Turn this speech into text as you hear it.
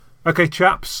OK,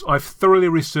 chaps, I've thoroughly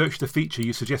researched the feature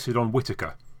you suggested on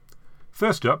Whittaker.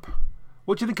 First up,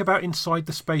 what do you think about Inside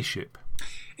the Spaceship?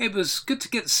 It was good to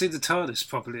get to see the TARDIS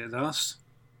properly at last.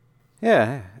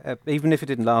 Yeah, even if it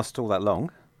didn't last all that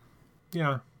long.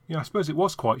 Yeah, I suppose it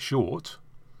was quite short.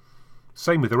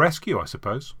 Same with the rescue, I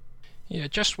suppose. Yeah,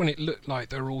 just when it looked like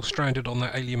they were all stranded on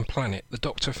that alien planet, the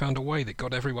Doctor found a way that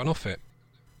got everyone off it.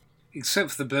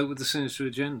 Except for the bloke with the sinister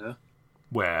agenda.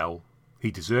 Well, he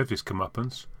deserved his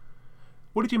comeuppance.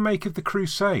 What did you make of the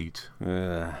Crusade?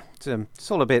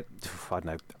 It's all a bit, I don't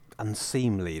know,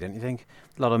 unseemly, don't you think?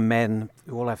 A lot of men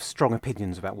who all have strong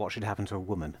opinions about what should happen to a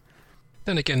woman.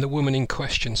 Then again, the woman in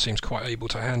question seems quite able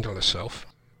to handle herself.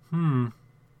 Yeah,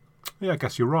 I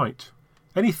guess you're right.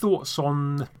 Any thoughts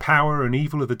on power and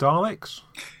evil of the Daleks?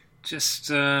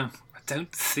 I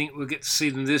don't think we'll get to see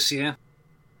them this year.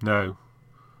 No,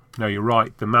 you're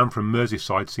right. The man from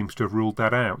Merseyside seems to have ruled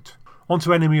that out. On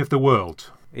to Enemy of the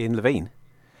World. Ian Levine?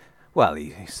 Well,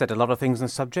 he said a lot of things on the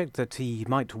subject that he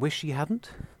might wish he hadn't.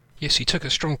 Yes, he took a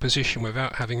strong position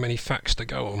without having many facts to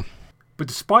go on. But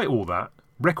despite all that,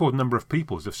 record number of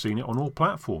people have seen it on all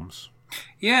platforms.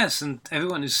 Yes, and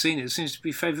everyone who's seen it seems to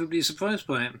be favourably surprised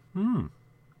by it. And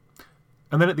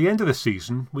then at the end of the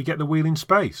season, we get the Wheel in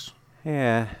Space.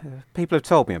 Yeah, people have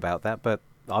told me about that, but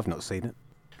I've not seen it.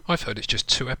 I've heard it's just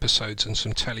 2 episodes and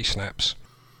some telesnaps.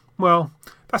 Well,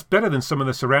 that's better than some of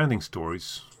the surrounding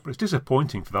stories, but it's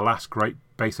disappointing for the last great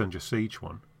Base Under Siege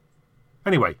one.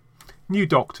 Anyway, new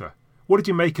Doctor. What did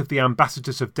you make of the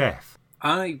Ambassadors of Death?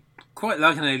 I quite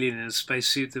like an alien in a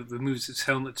spacesuit that removes its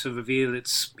helmet to reveal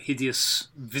its hideous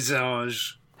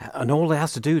visage. And all it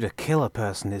has to do to kill a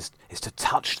person is to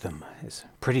touch them. It's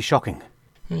pretty shocking.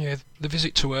 Yeah, the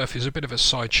visit to Earth is a bit of a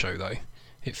sideshow, though.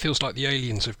 It feels like the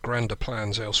aliens have grander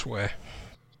plans elsewhere.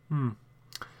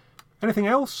 Anything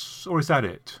else, or is that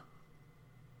it?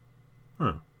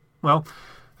 Well,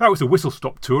 that was a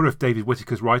whistle-stop tour of David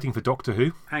Whittaker's writing for Doctor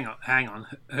Who. Hang on.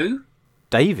 Who?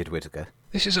 David Whittaker?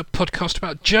 This is a podcast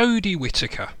about Jodie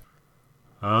Whittaker.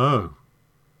 Oh,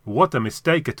 what a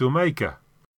mistake to make.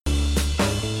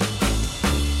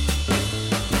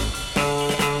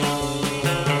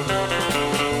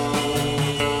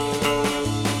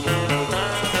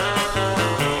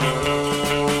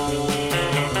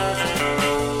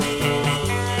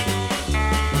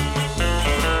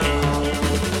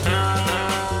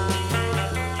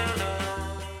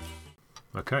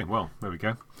 Okay, well, there we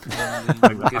go.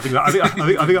 I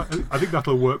think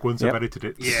that'll work once I've edited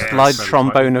it. Yeah. Slide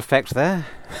trombone effect there.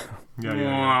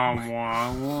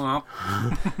 Yeah.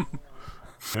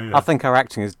 I think our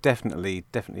acting is definitely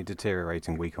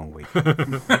deteriorating week on week.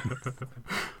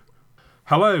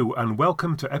 Hello and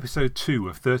welcome to episode 2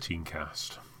 of 13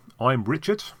 Cast. I'm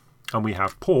Richard and we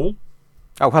have Paul.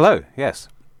 Oh, hello, yes.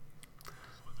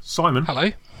 Simon.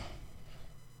 Hello.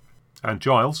 And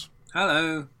Giles.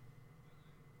 Hello.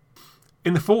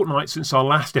 In the fortnight since our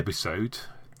last episode,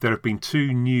 there have been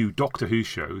 2 new Doctor Who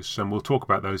shows, and we'll talk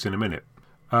about those in a minute.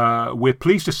 We're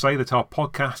pleased to say that our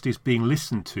podcast is being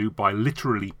listened to by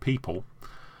literally people,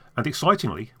 and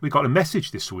excitingly, we got a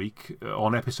message this week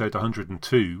on episode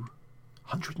 102.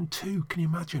 102, can you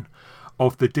imagine?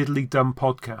 Of the Diddly Dum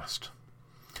podcast.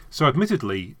 So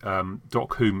admittedly,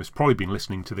 Doc Hume has probably been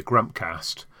listening to the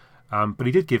Grumpcast, but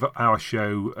he did give our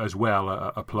show as well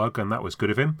a plug, and that was good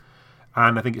of him.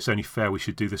 And I think it's only fair we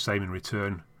should do the same in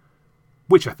return,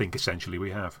 which I think essentially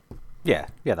we have. Yeah,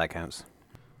 that counts.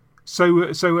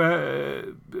 So,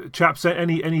 chaps,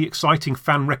 any exciting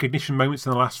fan recognition moments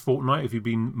in the last fortnight? Have you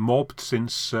been mobbed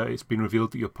since it's been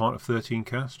revealed that you're part of 13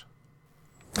 Cast?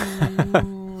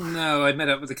 No, I met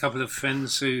up with a couple of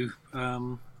friends who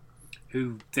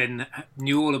then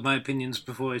knew all of my opinions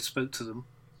before I spoke to them.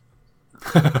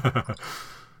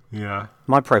 Yeah.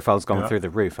 My profile's gone through the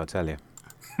roof, I tell you.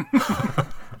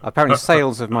 Apparently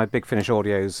sales of my Big Finish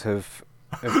audios have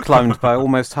climbed by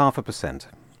almost 0.5%.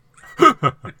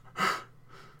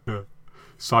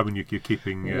 Simon, you're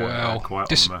keeping quiet on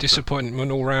that.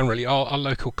 Disappointment all round, really. Our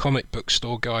local comic book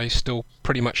store guy is still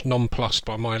pretty much nonplussed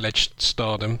by my alleged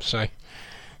stardom, so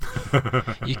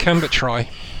you can but try.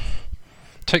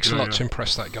 Takes a lot to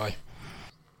impress that guy.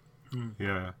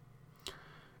 Yeah.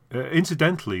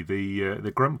 Incidentally,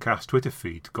 the Grumpcast Twitter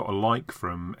feed got a like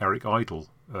from Eric Idle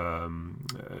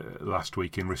last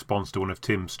week in response to one of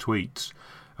Tim's tweets,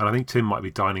 and I think Tim might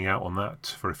be dining out on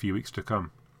that for a few weeks to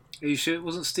come. Are you sure it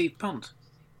wasn't Steve Punt?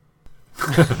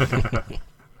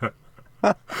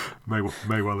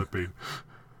 May well have been.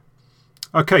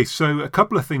 Okay, so a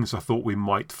couple of things I thought we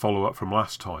might follow up from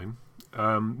last time.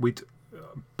 We'd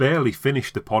barely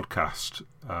finished the podcast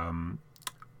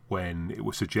when it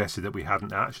was suggested that we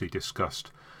hadn't actually discussed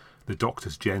the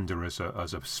Doctor's gender as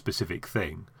a specific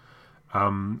thing.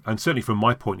 And certainly from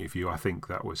my point of view, I think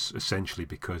that was essentially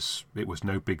because it was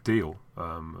no big deal.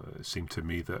 It seemed to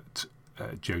me that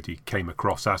Jodie came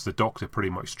across as the Doctor pretty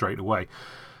much straight away.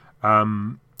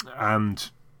 And,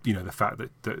 the fact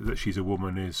that she's a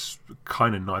woman is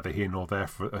kind of neither here nor there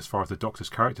as far as the Doctor's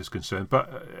character is concerned.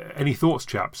 But any thoughts,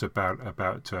 chaps, about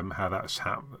how that's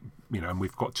happened? And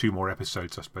we've got 2 more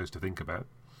episodes, I suppose, to think about.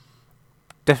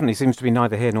 Definitely seems to be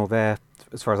neither here nor there,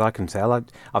 as far as I can tell.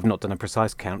 I've not done a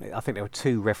precise count. I think there were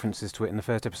 2 references to it in the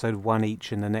first episode, 1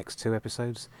 each in the next 2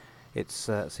 episodes. It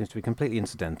seems to be completely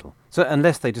incidental. So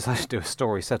unless they decide to do a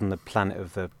story set on the planet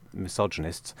of the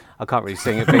misogynists, I can't really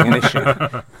see it being an issue.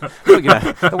 But,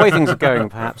 the way things are going,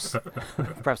 perhaps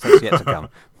that's yet to come.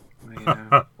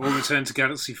 Or return to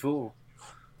Galaxy 4.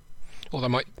 Or they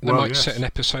might set an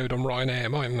episode on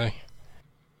Ryanair, mightn't they?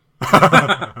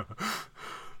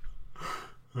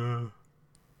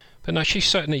 But no, she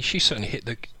certainly hit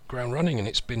the ground running, and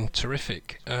it's been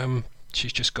terrific.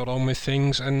 She's just got on with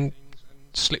things and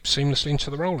slipped seamlessly into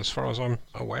the role, as far as I'm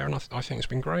aware, and I think it's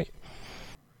been great.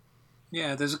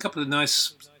 Yeah, there's a couple of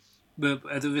nice.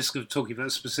 At the risk of talking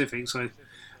about specifics,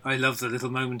 I love the little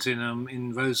moment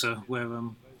in Rosa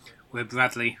where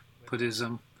Bradley put his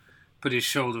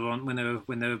shoulder on when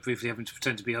they were briefly having to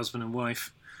pretend to be husband and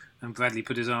wife, and Bradley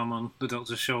put his arm on the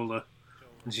Doctor's shoulder.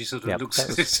 And she sort of looks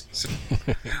at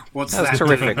it. What's that?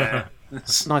 Terrific. There?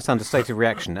 Nice understated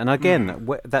reaction. And again,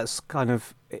 that's kind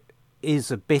of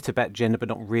is a bit about gender, but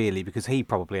not really, because he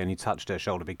probably only touched her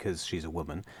shoulder because she's a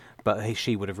woman. But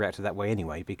she would have reacted that way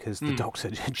anyway, because the Doctor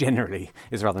generally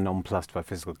is rather nonplussed by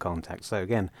physical contact. So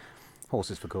again,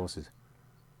 horses for courses.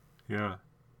 Yeah.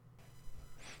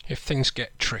 If things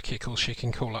get tricky, she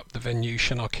can call up the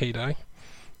Venusian Arcade.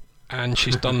 And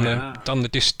she's done the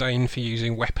disdain for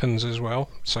using weapons as well,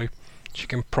 so she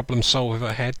can problem solve with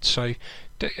her head. So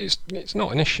it's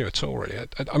not an issue at all, really.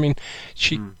 I mean,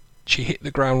 she hit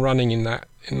the ground running in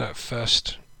that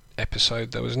first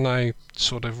episode. There was no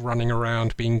sort of running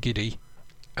around being giddy,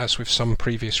 as with some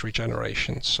previous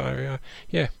regenerations. So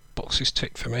boxes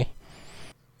ticked for me.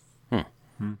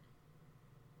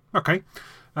 Okay,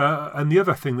 and the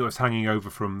other thing that was hanging over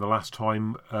from the last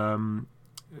time.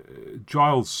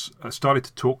 Giles started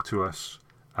to talk to us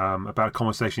about a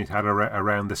conversation he'd had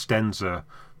around the Stenza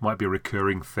might be a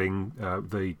recurring thing,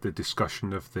 the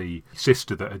discussion of the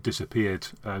sister that had disappeared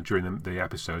during the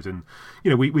episode. And,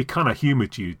 we kind of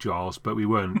humoured you, Giles, but we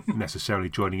weren't necessarily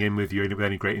joining in with you with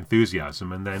any great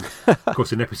enthusiasm. And then, of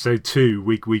course, in episode 2,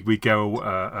 we go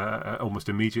almost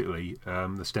immediately,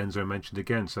 the Stenza mentioned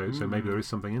again. So maybe there is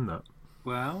something in that.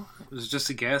 Well, it was just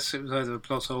a guess. It was either a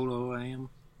plot hole or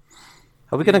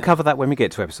Are we going to cover that when we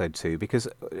get to episode 2? Because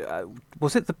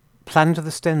was it the planet of the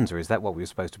Stenza? Is that what we were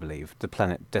supposed to believe? The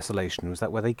planet Desolation, was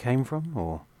that where they came from?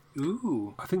 Or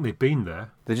Ooh. I think they've been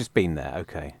there. They've just been there,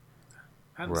 okay.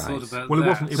 I hadn't thought about well,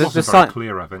 that. it wasn't very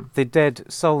clear, I think. The dead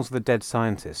souls of the dead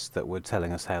scientists that were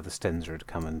telling us how the Stenza had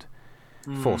come and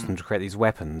forced them to create these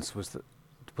weapons, were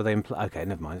they okay,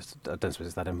 never mind. I don't suppose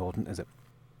it's that important, is it?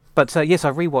 But yes,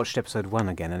 I rewatched episode 1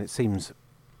 again, and it seems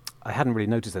I hadn't really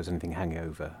noticed there was anything hanging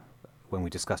over when we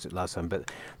discussed it last time, but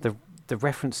the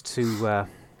reference to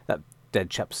that dead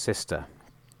chap's sister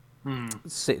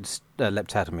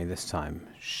leapt out at me this time.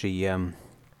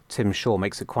 Tim Shaw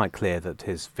makes it quite clear that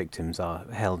his victims are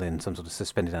held in some sort of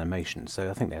suspended animation, so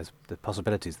I think there's the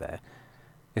possibilities there.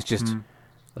 It's just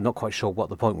I'm not quite sure what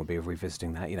the point would be of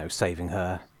revisiting that, saving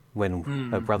her when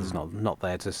her brother's not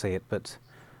there to see it, but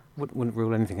wouldn't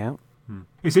rule anything out.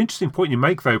 It's an interesting point you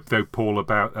make, though, Paul,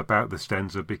 about the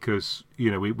Stenza, because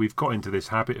we've got into this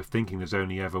habit of thinking there's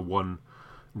only ever one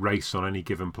race on any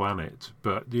given planet,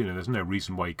 but there's no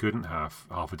reason why you couldn't have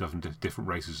half a dozen different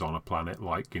races on a planet,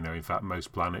 like in fact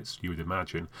most planets you would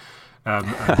imagine, and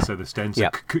so the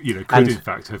Stenza could in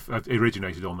fact have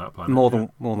originated on that planet. More than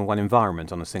one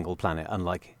environment on a single planet,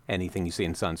 unlike anything you see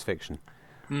in science fiction.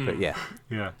 But yeah.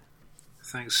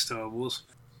 Thanks, Star Wars.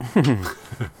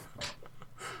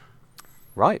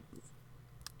 Right.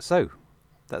 So,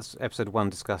 that's episode 1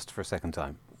 discussed for a second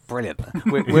time. Brilliant.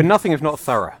 We're nothing if not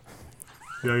thorough.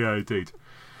 Yeah, indeed.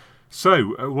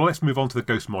 So, let's move on to the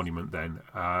Ghost Monument then.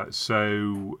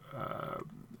 From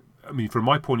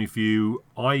my point of view,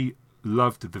 I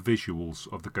loved the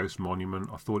visuals of the Ghost Monument.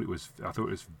 I thought it was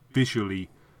visually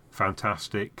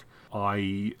fantastic.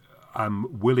 I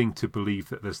am willing to believe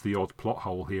that there's the odd plot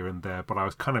hole here and there, but I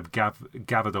was kind of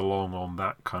gathered along on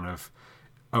that kind of,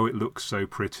 it looks so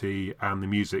pretty and the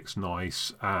music's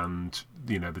nice and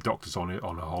the Doctor's on her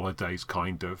holidays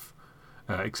kind of,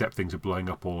 except things are blowing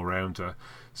up all around her.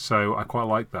 So I quite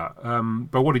like that.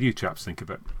 But what did you chaps think of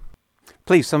it?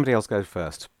 Please, somebody else go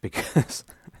first, because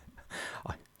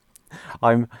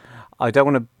I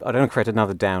don't want to create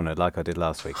another downer like I did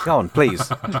last week. Go on,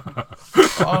 please.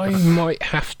 I might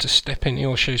have to step in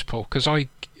your shoes, Paul, because I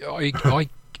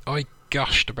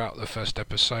gushed about the first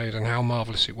episode and how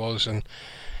marvellous it was and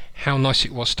how nice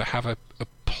it was to have a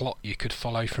plot you could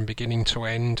follow from beginning to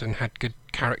end and had good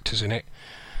characters in it.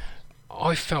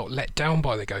 I felt let down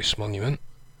by the Ghost Monument.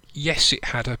 Yes, it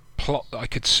had a plot that I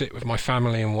could sit with my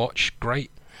family and watch,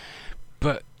 great,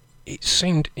 but it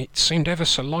seemed ever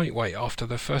so lightweight after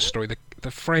the first story.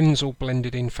 The friends all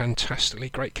blended in fantastically,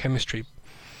 great chemistry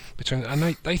between them,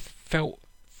 and they felt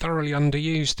thoroughly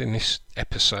underused in this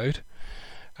episode.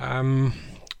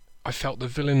 I felt the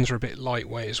villains were a bit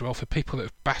lightweight as well. For people that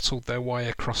have battled their way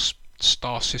across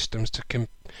star systems to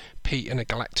compete in a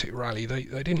galactic rally, they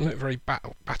didn't look very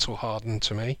battle hardened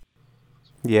to me.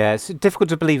 Yeah, it's difficult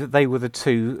to believe that they were the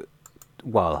two,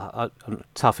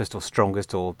 toughest or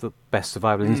strongest or the best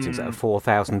survival instincts out of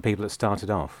 4,000 people that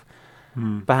started off.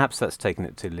 Perhaps that's taken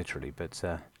it too literally, but...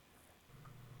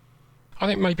 I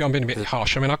think maybe I'm being a bit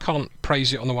harsh. I mean, I can't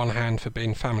praise it on the one hand for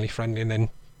being family friendly and then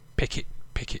pick it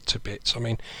to bits. I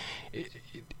mean,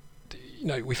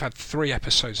 we've had 3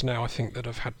 episodes now, I think, that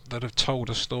have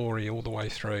told a story all the way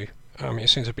through. It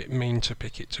seems a bit mean to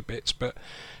pick it to bits, but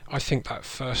I think that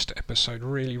first episode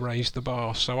really raised the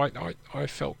bar. So I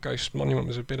felt Ghost Monument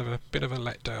was a bit of a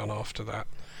letdown after that.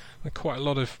 There quite a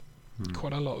lot of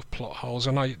plot holes,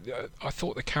 and I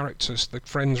thought the characters, the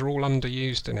friends, were all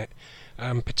underused in it.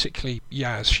 Particularly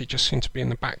Yaz, she just seemed to be in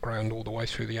the background all the way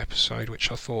through the episode,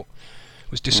 which I thought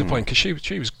was disappointing because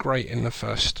she was great in the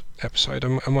first episode,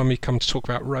 and when we come to talk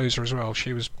about Rosa as well,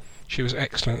 she was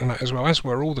excellent in that as well, as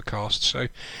were all the cast. So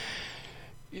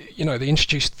they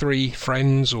introduced 3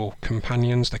 friends or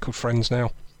companions, they're called friends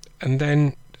now, and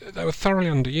then they were thoroughly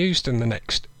underused in the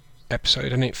next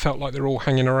episode, and it felt like they're all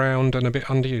hanging around and a bit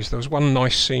underused. There was one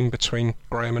nice scene between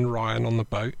Graham and Ryan on the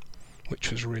boat, which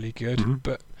was really good,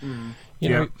 but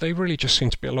they really just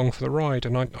seemed to be along for the ride,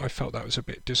 and I felt that was a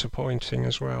bit disappointing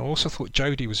as well. I also thought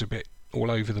Jodie was a bit all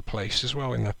over the place as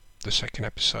well in the second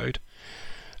episode.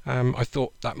 I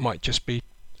thought that might just be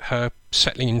her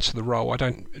settling into the role. I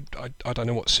don't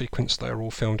know what sequence they were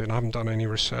all filmed in. I haven't done any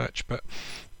research, but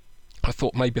I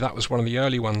thought maybe that was one of the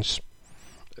early ones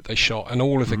that they shot, and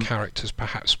all of the characters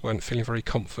perhaps weren't feeling very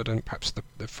confident, perhaps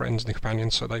the friends and the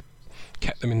companions, so they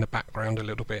kept them in the background a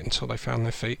little bit until they found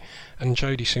their feet, and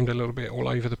Jodie seemed a little bit all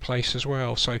over the place as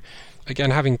well. So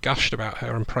again, having gushed about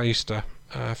her and praised her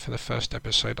for the first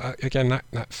episode, again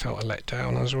that felt a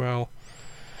letdown as well.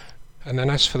 And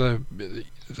then as for the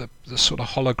sort of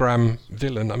hologram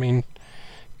villain, I mean,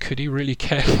 could he really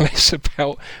care less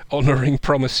about honouring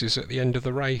promises at the end of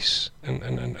the race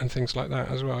and things like that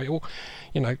as well?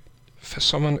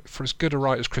 For as good a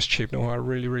writer as Chris Chibnall, who I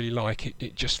really, really like,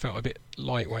 it just felt a bit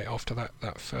lightweight after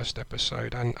that first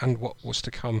episode and what was to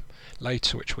come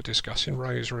later, which we'll discuss in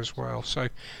Rosa as well. So,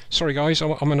 sorry guys,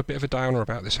 I'm in a bit of a downer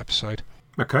about this episode.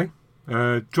 Okay.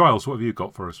 Giles, what have you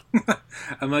got for us?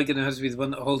 Am I going to have to be the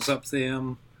one that holds up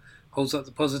the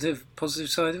positive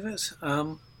side of it?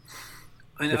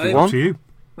 If you want. To you.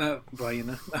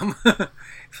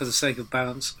 For the sake of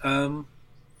balance. I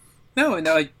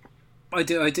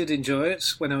did enjoy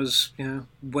it when I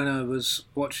was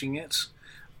watching it.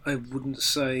 I wouldn't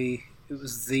say it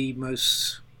was the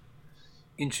most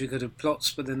intricate of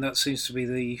plots, but then that seems to be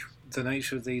the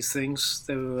nature of these things.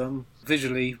 They were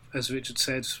visually, as Richard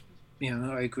said,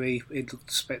 I agree, it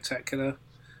looked spectacular.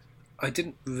 I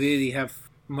didn't really have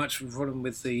much of a problem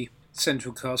with the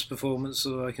central cast performance,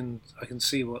 although I can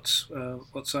see what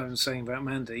Simon's saying about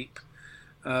Mandeep.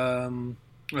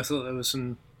 I thought there was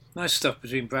some nice stuff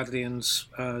between Bradley and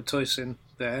Toysin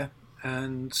there,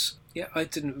 and I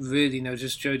didn't really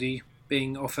notice Jodie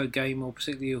being off her game or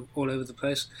particularly all over the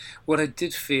place. What I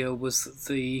did feel was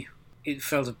that it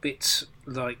felt a bit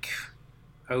like,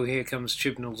 oh, here comes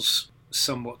Chibnall's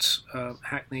somewhat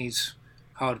hackneyed,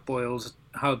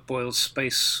 hard-boiled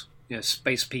space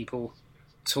people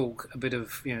talk, a bit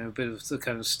of the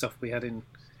kind of stuff we had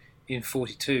in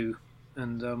 42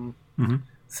 and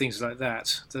things like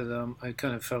that. I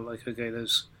kind of felt like, okay,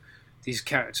 these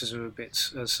characters are a bit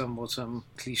somewhat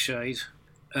cliched,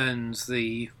 and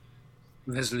the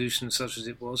resolution, such as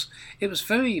it was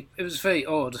very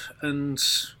odd, and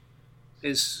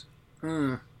it's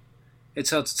hard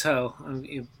to tell.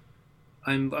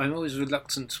 I'm always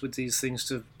reluctant with these things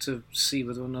to see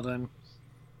whether or not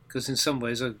because in some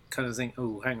ways I kind of think,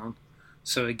 oh, hang on.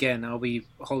 So again, are we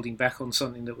holding back on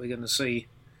something that we're going to see?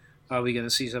 Are we going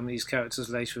to see some of these characters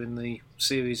later in the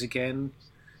series again?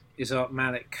 Is Art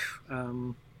Malik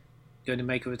going to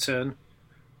make a return?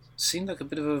 seemed like a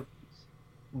bit of a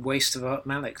waste of Art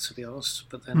Malik, to be honest.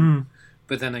 But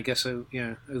then I guess over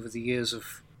the years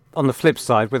of... On the flip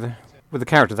side, with a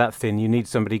character that thin, you need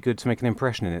somebody good to make an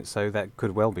impression in it, so that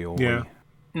could well be all. Yeah.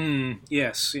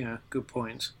 Yes, good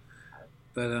point.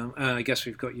 But I guess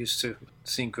we've got used to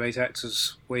seeing great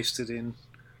actors wasted in,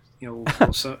 or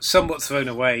somewhat thrown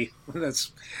away.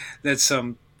 Let's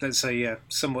say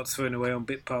somewhat thrown away on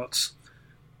bit parts,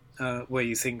 where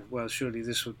you think, well, surely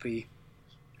this would be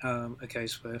a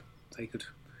case where they could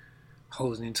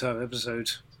hold an entire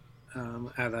episode,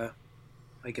 a la,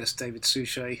 I guess, David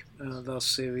Suchet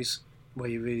last series, where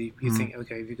you think,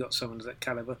 okay, if you've got someone of that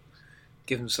caliber,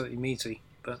 give them something meaty.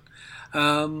 But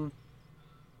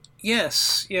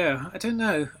yes, I don't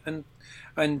know, and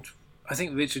I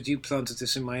think, Richard, you planted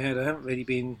this in my head. I haven't really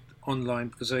been online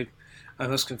because I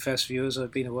must confess, viewers,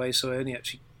 I've been away, so I only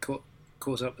actually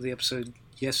caught up with the episode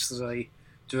yesterday,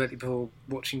 directly before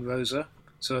watching Rosa.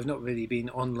 So I've not really been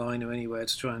online or anywhere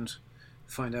to try and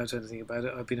find out anything about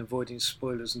it. I've been avoiding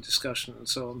spoilers and discussion and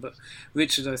so on. But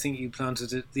Richard, I think you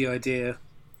planted the idea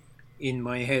in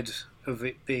my head of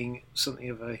it being something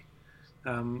of a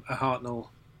Hartnell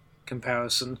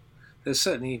comparison. There's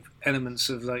certainly elements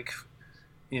of, like,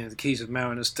 the Keys of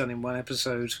Marinus done in one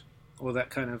episode, or that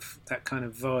kind of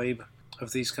vibe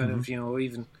of these kind of, or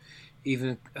even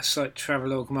a slight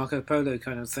travelogue Marco Polo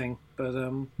kind of thing. But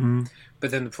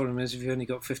then the problem is, if you've only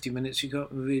got 50 minutes, you can't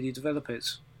really develop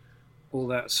it all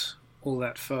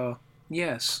that far.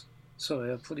 Yes.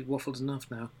 Sorry, I've probably waffled enough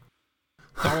now.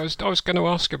 I was going to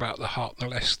ask about the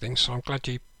Hartnell-esque thing, so I'm glad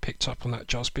you picked up on that,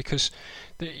 Joss, because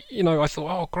I thought,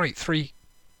 oh great, three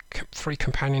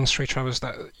companions, three travelers.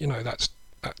 That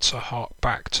that's a hark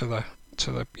back to the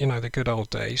the good old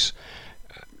days,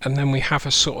 and then we have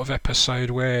a sort of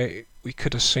episode where we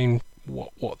could have seen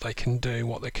what they can do,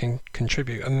 what they can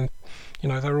contribute, and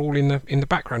they're all in the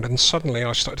background, and suddenly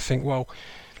I started to think, well,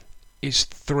 is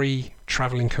 3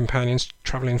 travelling companions,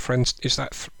 travelling friends, is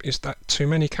that too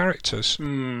many characters?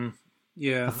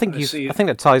 Yeah, I think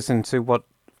that ties into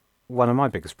one of my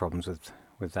biggest problems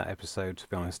with that episode, to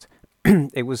be honest.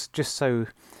 It was just so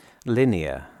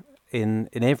linear in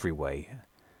every way,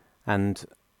 and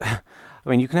I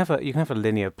mean, you can have a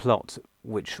linear plot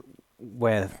which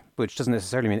doesn't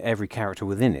necessarily mean every character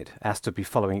within it has to be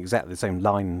following exactly the same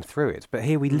line through it. But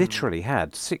here we literally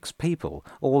had 6 people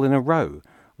all in a row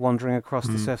wandering across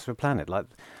the surface of a planet, like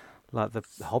the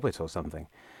Hobbit or something.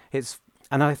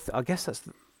 I guess that's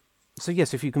so.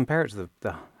 Yes, if you compare it to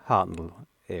the Hartnell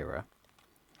era,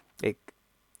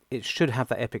 it should have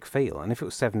that epic feel. And if it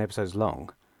was 7 episodes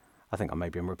long, I think I'm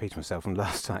repeating myself from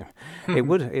last time. It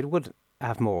would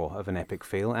have more of an epic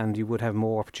feel, and you would have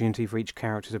more opportunity for each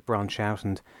character to branch out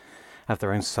and have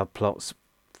their own subplots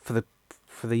for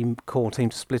the core team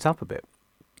to split up a bit.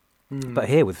 But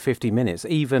here, with 50 minutes,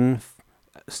 even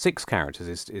 6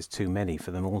 characters is too many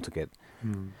for them all to get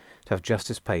to have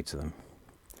justice paid to them.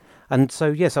 And so,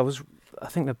 yes, I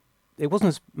think that it wasn't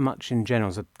as much in general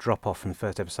as a drop off in the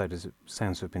first episode as it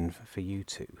sounds to have been for you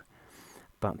two.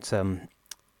 But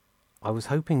I was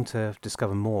hoping to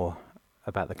discover more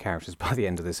about the characters by the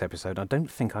end of this episode. I don't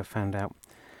think I found out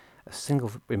a single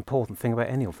important thing about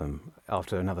any of them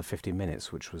after another 50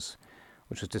 minutes, which was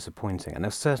disappointing. And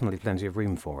there's certainly plenty of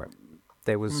room for it.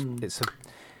 There was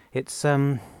it's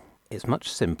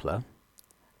much simpler.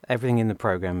 Everything in the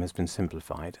program has been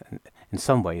simplified, and in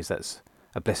some ways that's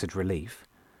a blessed relief.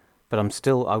 But I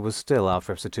was still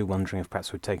after episode 2 wondering if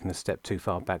perhaps we'd taken a step too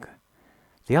far back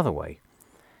the other way.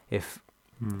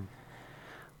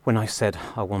 When I said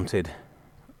I wanted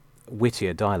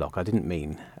wittier dialogue, I didn't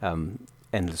mean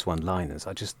endless one-liners.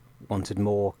 I just wanted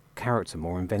more character,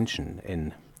 more invention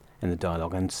in the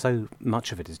dialogue, and so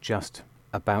much of it is just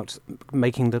about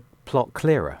making the plot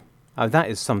clearer. That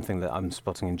is something that I'm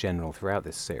spotting in general throughout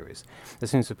this series. There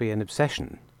seems to be an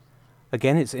obsession.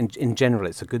 Again, it's in general,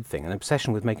 it's a good thing, an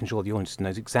obsession with making sure the audience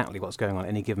knows exactly what's going on at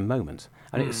any given moment.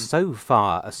 And it's so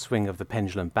far a swing of the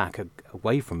pendulum back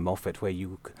away from Moffat, where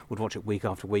you would watch it week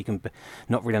after week and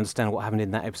not really understand what happened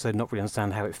in that episode, not really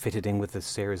understand how it fitted in with the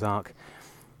series arc.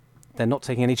 They're not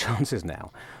taking any chances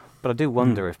now. But I do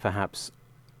wonder if perhaps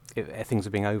things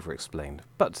are being over-explained.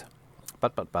 But,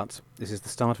 this is the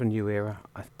start of a new era.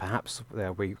 Perhaps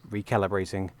they're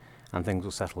recalibrating and things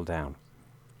will settle down.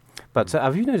 But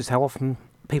have you noticed how often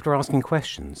people are asking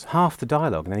questions? Half the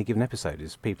dialogue in any given episode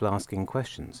is people asking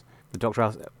questions. The Doctor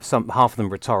asks, half of them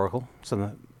rhetorical, some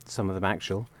of them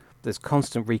actual. There's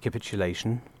constant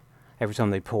recapitulation. Every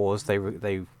time they pause, they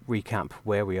recap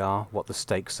where we are, what the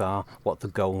stakes are, what the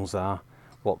goals are,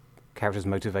 what characters'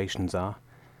 motivations are.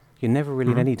 You're never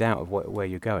really in any doubt of where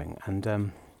you're going.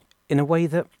 And in a way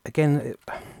that, again,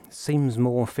 seems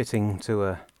more fitting to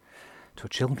a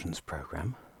children's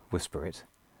program. Whisper It.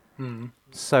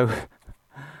 So,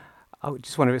 I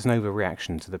just wonder if it's an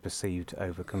overreaction to the perceived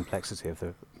over-complexity of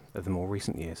the more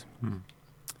recent years.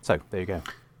 So, there you go.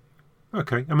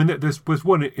 Okay. I mean, there was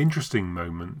one interesting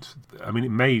moment. I mean,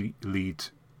 it may lead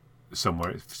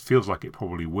somewhere. It feels like it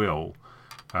probably will,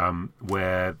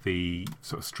 where the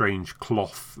sort of strange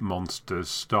cloth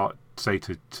monsters say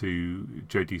to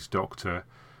Jodie's doctor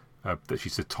that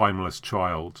she's a timeless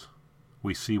child.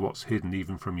 We see what's hidden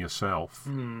even from yourself.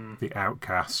 The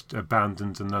outcast,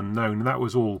 abandoned and unknown. And that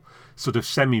was all sort of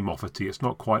semi-Moffat-y. It's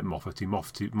not quite Moffat-y.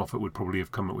 Moffat would probably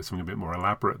have come up with something a bit more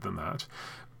elaborate than that.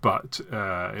 But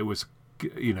it was,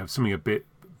 something a bit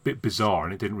bizarre,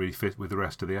 and it didn't really fit with the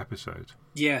rest of the episode.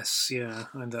 Yes, yeah.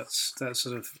 And that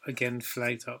sort of, again,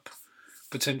 flagged up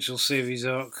potential series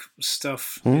arc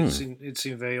stuff. It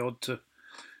seemed very odd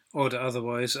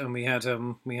otherwise. And we had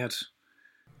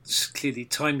clearly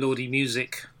Time Lordy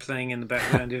music playing in the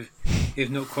background, if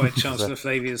not quite Chancellor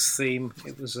Flavia's theme.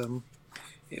 It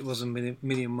wasn't a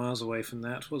million miles away from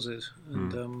that, was it?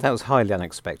 And, that was highly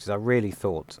unexpected. I really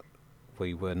thought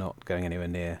we were not going anywhere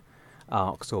near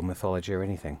arcs or mythology or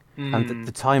anything. And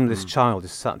the timeless child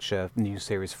is such a new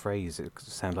series phrase. It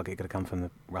sounds like it could have come from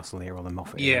the Russell era or the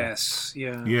Moffat era. Yes,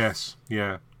 yeah. Yes,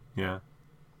 yeah.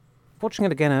 Watching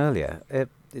it again earlier, it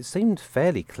seemed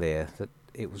fairly clear that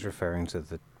it was referring to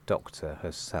the Doctor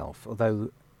herself, although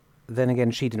then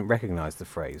again she didn't recognise the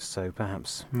phrase, so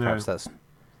perhaps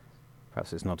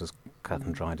it's not as cut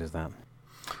and dried as that.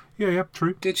 Yeah,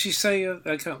 true. Did she say?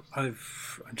 I'm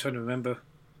trying to remember.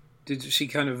 Did she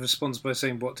kind of respond by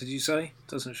saying, "What did you say?"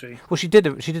 Doesn't she? Well, she did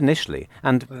initially,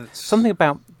 and something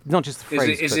about not just the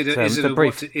phrase,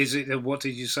 what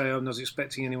did you say? I'm not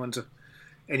expecting anyone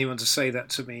to say that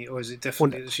to me, or is it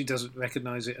definitely that she doesn't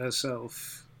recognise it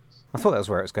herself? I thought that was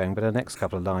where it was going, but her next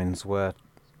couple of lines were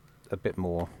a bit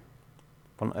more,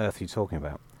 what on earth are you talking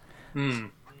about?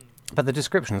 But the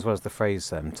description, as well as the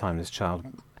phrase timeless child,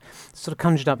 sort of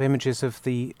conjured up images of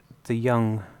the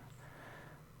young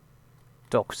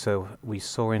Doctor we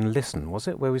saw in Listen, was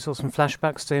it? Where we saw some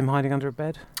flashbacks to him hiding under a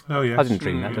bed? Oh, yes. I didn't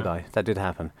dream that, did I? That did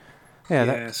happen. Yeah,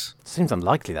 yes. That seems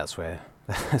unlikely that's where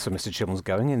Mr. Chibnall's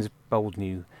going in his bold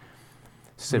new,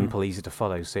 simple,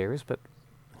 easy-to-follow series, but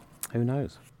who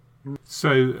knows?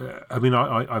 So, I mean,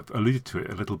 I've alluded to it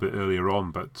a little bit earlier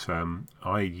on, but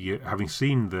having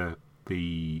seen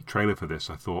the trailer for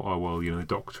this, I thought, oh, well, the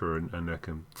Doctor and their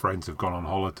friends have gone on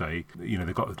holiday.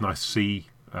 They've got a nice sea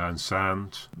and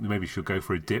sand. Maybe she'll go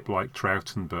for a dip like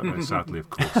Troughton, but sadly, of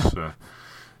course,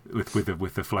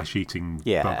 with the flesh-eating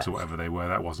bugs or whatever they were,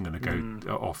 that wasn't going to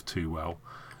go off too well.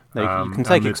 No, you can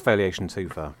take exfoliation too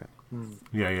far.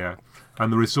 Yeah.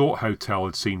 And the resort hotel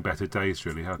had seen better days,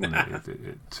 really, hadn't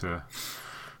it?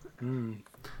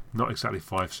 Not exactly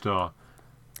 5-star.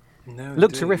 No,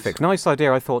 looked terrific. Nice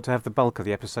idea, I thought, to have the bulk of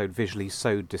the episode visually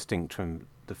so distinct from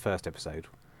the first episode.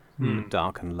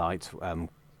 Dark and light,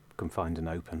 confined and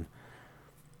open.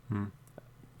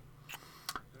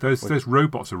 Those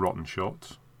robots are rotten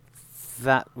shots.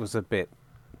 That was a bit...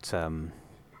 I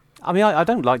mean, I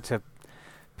don't like to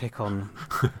pick on...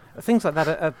 things like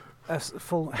that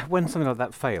when something like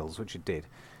that fails, which it did,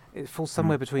 it falls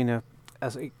somewhere between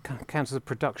as it counts as a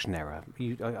production error.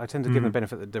 I tend to give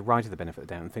the writer the benefit of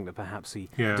the doubt and think that perhaps he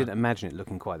didn't imagine it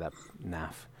looking quite that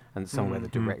naff, and somewhere the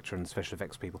director and special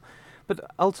effects people. But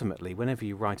ultimately, whenever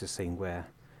you write a scene where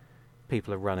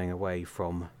people are running away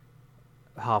from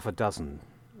half a dozen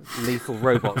lethal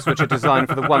robots, which are designed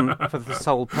for the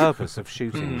sole purpose of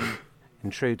shooting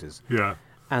intruders,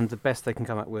 and the best they can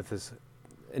come up with as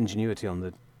ingenuity on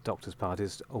the Doctor's part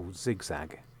is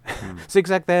zigzag.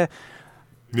 Zigzag, they're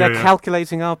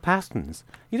calculating our patterns.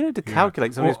 You don't need to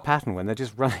calculate somebody's pattern when they're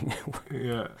just running.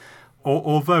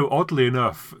 Although, oddly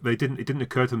enough, it didn't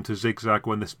occur to them to zigzag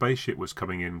when the spaceship was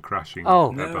coming in crashing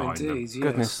no, behind indeed, them.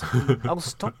 Goodness. I'll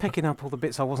stop picking up all the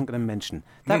bits I wasn't going to mention.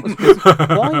 That was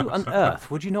why on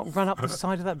earth would you not run up the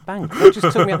side of that bank? That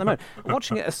just took me at the moment.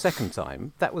 Watching it a second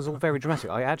time, that was all very dramatic.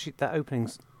 that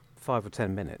opening's 5 or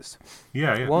 10 minutes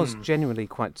was genuinely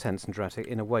quite tense and dramatic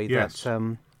in a way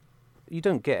that you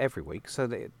don't get every week, so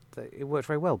that it worked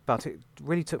very well. But it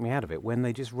really took me out of it when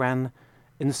they just ran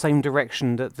in the same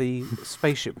direction that the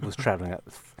spaceship was travelling at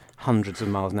hundreds of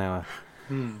miles an hour.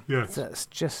 That's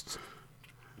just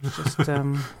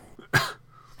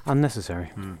unnecessary.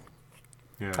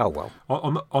 Yeah. Oh well.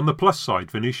 On the plus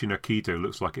side, Venusian Aikido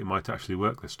looks like it might actually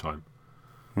work this time.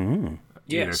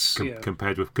 Yes,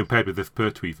 compared with the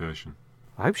Pertwee version.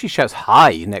 I hope she shouts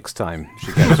 "hi" next time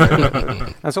she goes through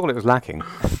it. That's all it was lacking.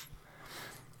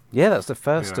 Yeah, that's the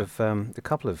first of a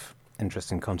couple of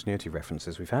interesting continuity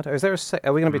references we've had. Is there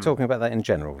are we going to be talking about that in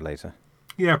general later?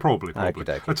 Yeah, probably.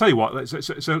 Okey-dokey. I'll tell you what.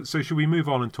 So should we move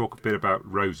on and talk a bit about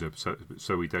Rosa,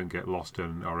 so we don't get lost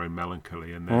in our own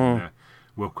melancholy, and then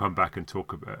we'll come back and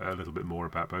talk a little bit more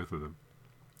about both of them.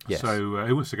 Yes. So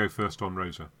who wants to go first on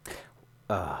Rosa?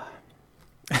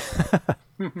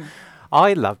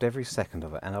 I loved every second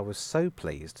of it, and I was so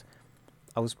pleased.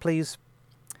 I was pleased.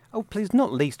 Oh, pleased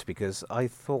not least because I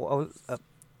thought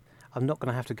I'm not going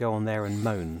to have to go on there and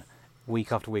moan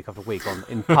week after week after week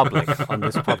in public on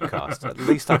this podcast. At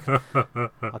least I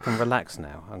can relax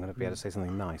now. I'm going to be able to say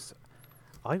something nice.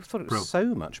 I thought it was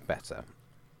so much better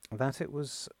that it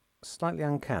was slightly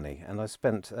uncanny, and I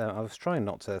was trying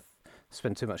not to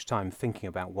spend too much time thinking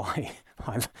about why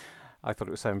I thought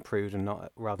it was so improved and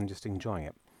not rather than just enjoying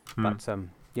it. But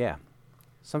yeah.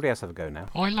 Somebody else have a go now.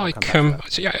 I like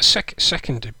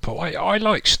seconded Paul. I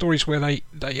like stories where they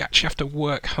actually have to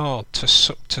work hard to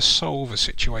solve a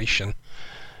situation,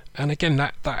 and again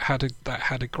that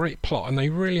had a great plot, and they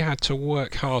really had to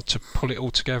work hard to pull it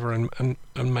all together and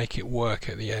make it work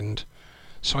at the end.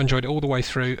 So I enjoyed it all the way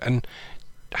through, and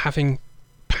having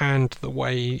panned the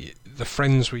way the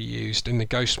friends were used in the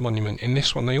Ghost Monument, in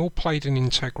this one they all played an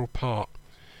integral part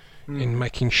in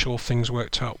making sure things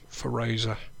worked out for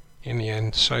Rosa in the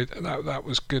end. So that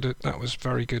was good. That was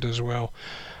very good as well,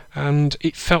 and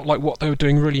it felt like what they were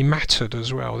doing really mattered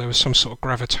as well. There was some sort of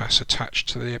gravitas attached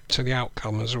to the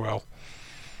outcome as well.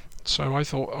 So I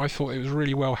thought it was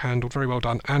really well handled, very well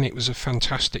done, and it was a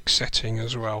fantastic setting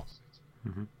as well.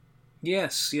 Mm-hmm.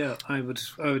 Yes, yeah, I would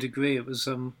agree. It was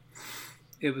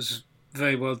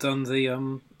very well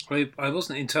done. I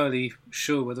wasn't entirely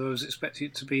sure whether I was expecting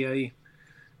it to be a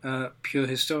pure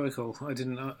historical.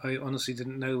 I honestly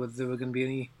didn't know whether there were going to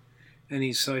be any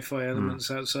sci-fi elements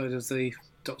outside of the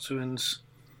Doctor and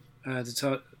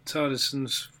the TARDIS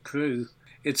and crew.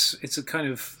 It's a kind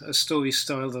of a story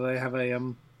style that I have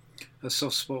a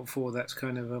soft spot for. That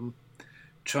kind of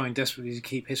trying desperately to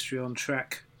keep history on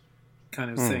track kind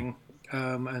of thing,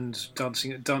 and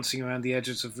dancing around the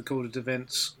edges of recorded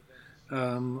events.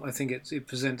 I think it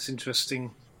presents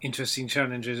interesting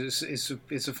challenges.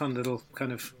 It's a fun little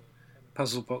kind of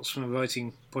puzzle box from a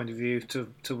writing point of view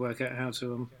to work out how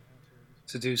to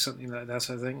do something like that,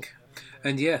 I think.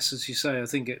 And yes, as you say, I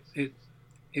think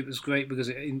it was great because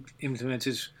it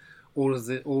implemented all of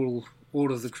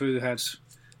the crew had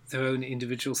their own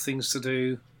individual things to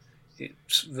do. It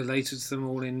related to them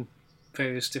all in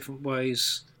various different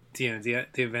ways. The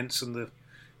events and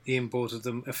the import of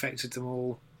them affected them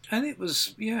all. And it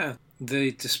was,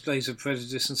 the displays of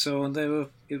prejudice and so on,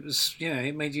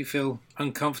 it made you feel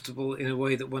uncomfortable in a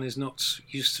way that one is not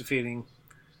used to feeling.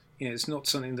 It's not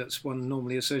something that's one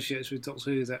normally associates with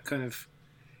Doctor Who, that kind of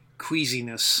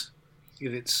queasiness,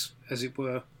 if that's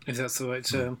the right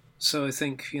term. So I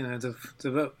think,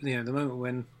 the moment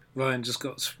when Ryan just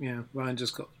got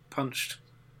punched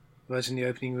right in the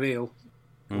opening reel,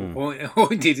 or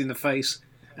indeed in the face,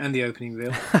 and the opening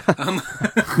reel,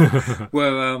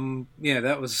 where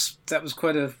that was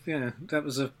quite a that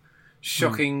was a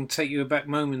shocking, take you aback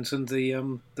moment, and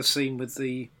the scene with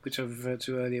which I referred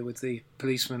to earlier with the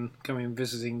policeman coming and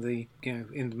visiting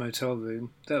in the motel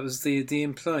room. That was the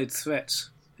implied threat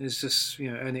is just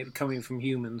and it coming from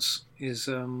humans is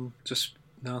just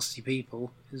nasty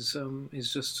people is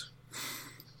just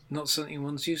not something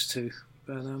one's used to.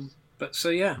 But so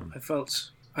yeah, I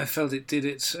felt it did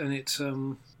it, and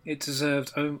it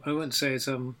deserved. I won't say it.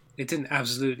 It didn't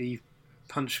absolutely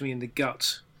punch me in the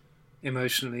gut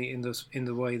emotionally in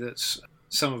the way that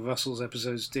some of Russell's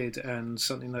episodes did, and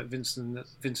something like Vincent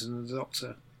and the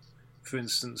Doctor, for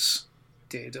instance,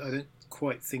 did. I don't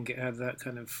quite think it had that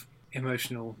kind of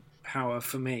emotional power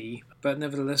for me, but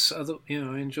nevertheless, I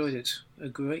enjoyed it a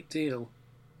great deal.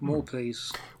 More,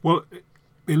 please. Well,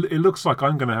 it looks like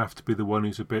I'm going to have to be the one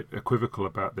who's a bit equivocal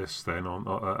about this. Then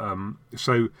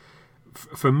so.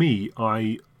 For me,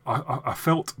 I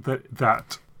felt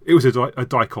that it was a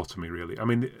dichotomy, really. I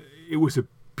mean, it was a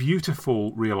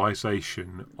beautiful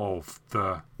realisation of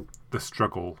the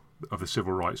struggle of the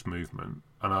civil rights movement,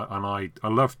 and I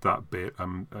loved that bit.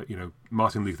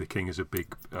 Martin Luther King is a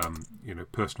big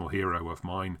personal hero of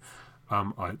mine.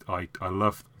 I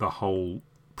love the whole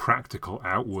practical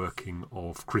outworking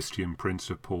of Christian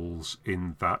principles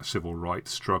in that civil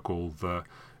rights struggle, the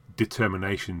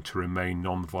determination to remain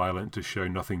non-violent, to show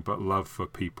nothing but love for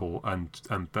people, and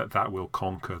that will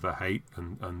conquer the hate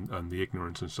and the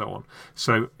ignorance and so on.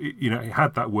 So it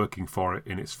had that working for it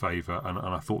in its favour, and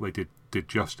I thought they did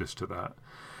justice to that.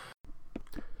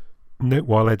 Note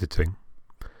while editing,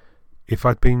 if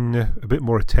I'd been a bit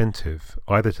more attentive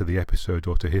either to the episode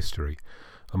or to history,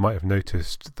 I might have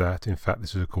noticed that, in fact,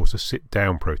 this is, of course, a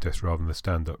sit-down protest rather than a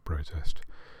stand-up protest.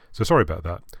 So sorry about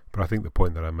that, but I think the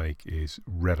point that I make is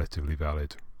relatively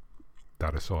valid.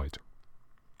 That aside.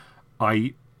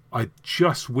 I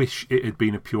just wish it had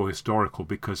been a pure historical,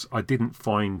 because I didn't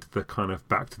find the kind of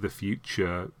Back to the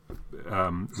Future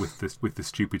with the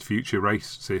stupid future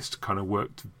racist kind of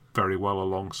worked very well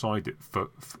alongside it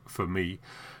for me,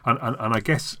 and I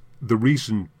guess the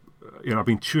reason, I've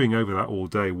been chewing over that all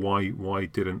day. Why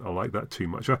didn't I like that too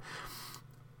much?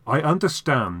 I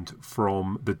understand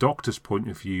from the Doctor's point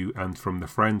of view and from the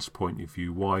Friends' point of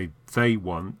view why they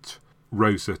want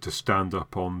Rosa to stand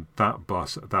up on that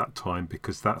bus at that time,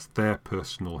 because that's their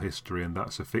personal history and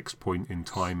that's a fixed point in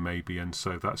time maybe, and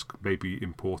so that's maybe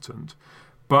important.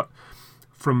 But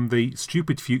from the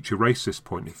stupid future racist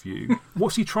point of view,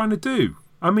 what's he trying to do?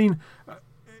 I mean,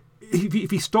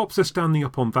 if he stops her standing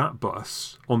up on that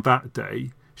bus on that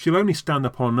day, she'll only stand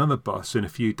up on another bus in a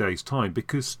few days' time,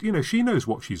 because she knows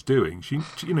what she's doing.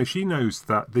 She knows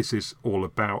that this is all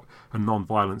about a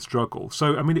non-violent struggle.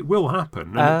 So I mean, it will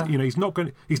happen. And, he's not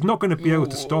going to be able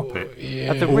to stop it.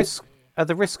 Yeah. At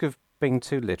the risk of being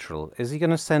too literal, is he going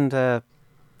to send her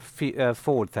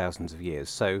forward thousands of years?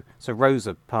 So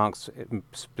Rosa Parks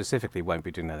specifically won't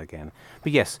be doing that again.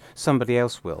 But yes, somebody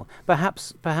else will.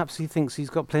 Perhaps he thinks he's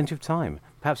got plenty of time.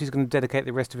 Perhaps he's going to dedicate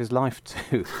the rest of his life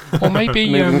to or maybe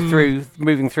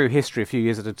moving through history a few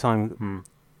years at a time.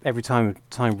 Every time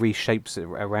reshapes it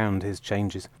around his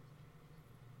changes.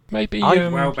 Maybe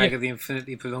Wowbag of the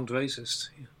infinitely prolonged racist.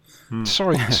 Yeah.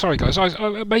 Sorry, guys.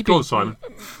 Maybe Go on, Simon.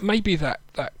 Maybe that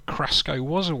Krasko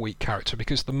was a weak character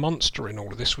because the monster in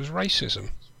all of this was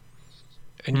racism,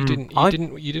 and you didn't want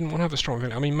to have a strong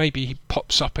feeling. I mean, maybe he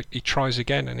pops up, he tries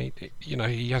again, and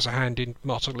he has a hand in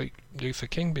Martin Luther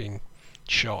King being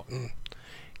shot, and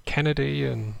Kennedy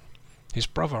and his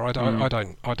brother. I don't know.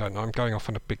 I'm going off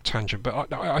on a big tangent,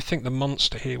 but I think the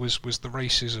monster here was the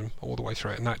racism all the way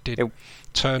through it, and that did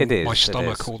turn my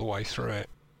stomach all the way through it.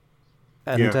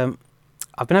 And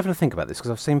I've been having to think about this because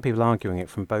I've seen people arguing it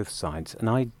from both sides, and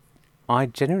I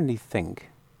genuinely think,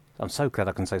 I'm so glad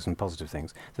I can say some positive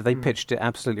things, that they pitched it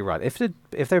absolutely right. If there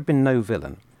had been no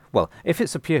villain, well, if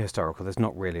it's a pure historical, there's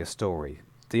not really a story.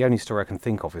 The only story I can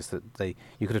think of is that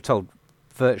you could have told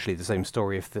virtually the same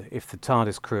story if the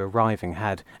TARDIS crew arriving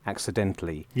had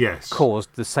accidentally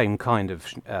caused the same kind of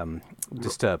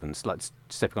disturbance, like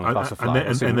stepping on a butterfly.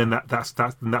 And then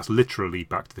that's literally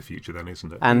Back to the Future, then,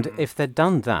 isn't it? And if they'd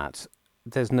done that,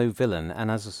 there's no villain, and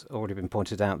as has already been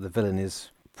pointed out, the villain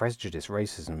is prejudice,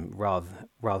 racism,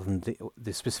 rather than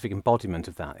the specific embodiment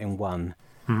of that in one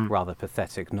rather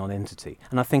pathetic non-entity.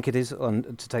 And I think it is,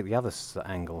 to take the other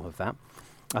angle of that,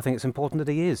 I think it's important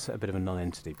that he is a bit of a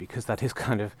non-entity, because that is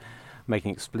kind of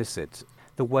making explicit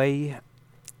the way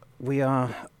we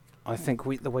are. I think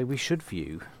the way we should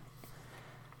view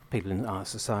people in our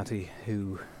society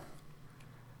who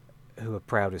are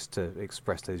proudest to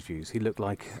express those views. He looked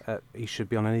like he should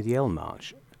be on an EDL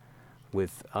march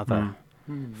with other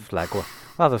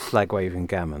flag waving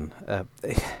gammon.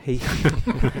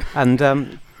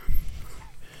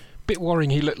 Bit worrying.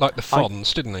 He looked like the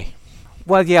Fonz, didn't he?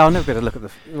 Well, yeah, I'll never be able to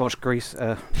look at watch Grease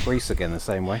again the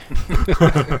same way.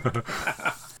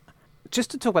 Just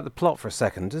to talk about the plot for a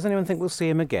second, does anyone think we'll see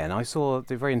him again? I saw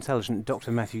the very intelligent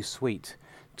Dr. Matthew Sweet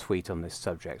tweet on this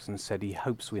subject and said he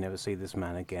hopes we never see this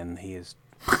man again. He is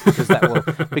because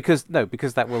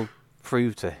that will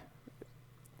prove to,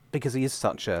 because he is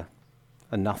such a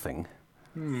nothing.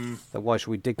 That why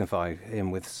should we dignify him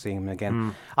with seeing him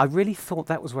again? I really thought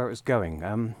that was where it was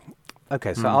going.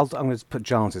 Okay, so I'm going to put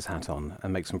Giles' hat on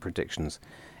and make some predictions.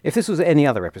 If this was any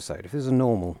other episode, if this was a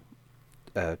normal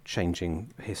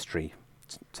changing history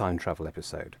time travel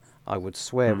episode, I would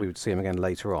swear we would see him again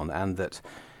later on, and that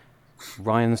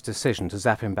Ryan's decision to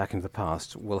zap him back into the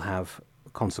past will have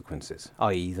consequences,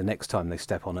 i.e. the next time they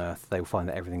step on Earth, they'll find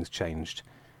that everything's changed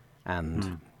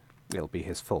and it'll be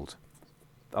his fault.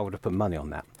 I would have put money on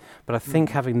that. But I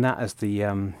think having that as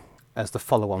the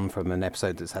follow-on from an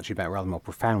episode that's actually about rather more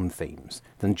profound themes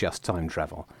than just time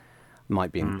travel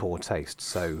might be in poor taste.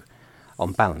 So,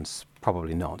 on balance,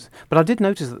 probably not. But I did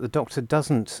notice that the Doctor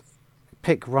doesn't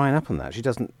pick Ryan up on that. She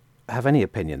doesn't have any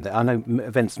opinion. I know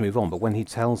events move on, but when he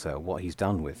tells her what he's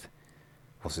done with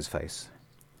What's-His-Face,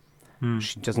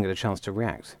 she doesn't get a chance to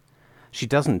react. She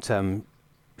doesn't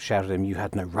shout at him, "You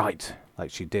had no right," like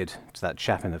she did to that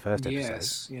chap in the first episode.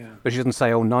 Yes, yeah. But she doesn't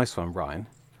say, "Oh, nice one, Ryan.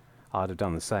 I'd have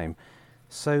done the same."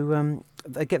 So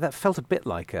that felt a bit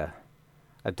like a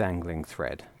dangling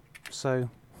thread. So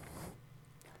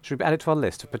should we add it to our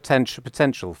list of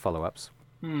potential follow-ups?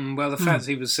 Well, the fact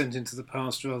he was sent into the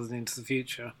past rather than into the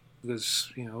future,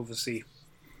 because obviously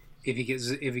if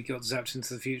he got zapped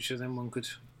into the future, then one could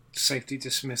safely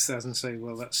dismiss that and say,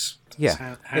 well, that's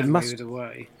hand-waved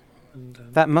away. And,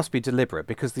 that must be deliberate,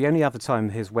 because the only other time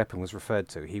his weapon was referred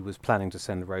to, he was planning to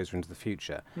send Rosa into the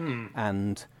future,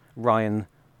 and Ryan,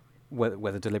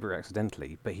 whether deliberate or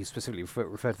accidentally, but he specifically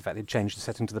referred to the fact he'd changed the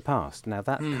setting to the past. Now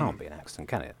that can't be an accident,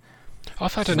 can it?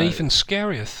 I've had an even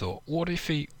scarier thought. What if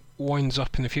he winds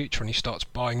up in the future and he starts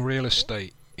buying real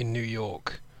estate in New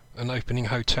York and opening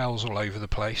hotels all over the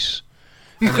place,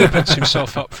 and then puts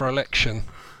himself up for election?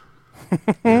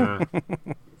 Yeah.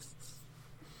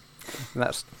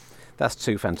 That's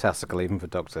too fantastical even for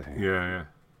Doctor Who. Yeah.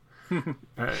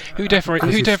 Who'd ever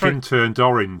skin turned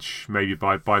orange, maybe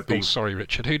by being. Oh, sorry,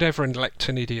 Richard. Who'd ever elect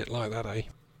an idiot like that, eh?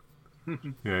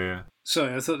 Yeah.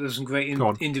 Sorry, I thought there were some great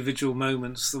individual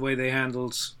moments. The way they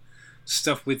handled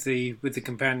stuff with the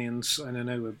companions. And I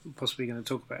know we're possibly going to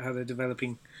talk about how they're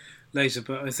developing later,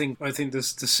 but I think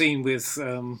there's the scene with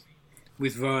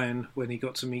Ryan when he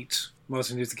got to meet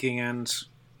Martin Luther King, and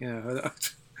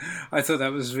I thought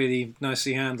that was really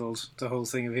nicely handled. The whole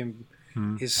thing of him,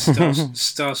 his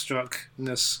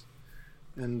starstruckness,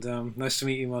 and nice to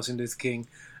meet you, Martin Luther King,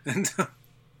 and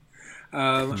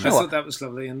I thought that was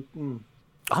lovely. And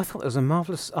I thought there was a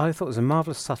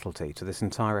marvelous subtlety to this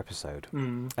entire episode,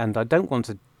 and I don't want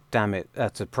to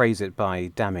praise it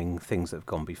by damning things that have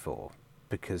gone before,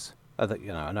 because I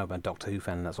know I'm a Doctor Who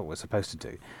fan, and that's what we're supposed to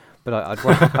do. But I'd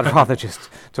rather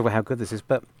just talk about how good this is.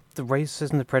 But the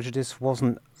racism, the prejudice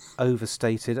wasn't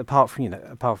overstated, apart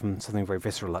from something very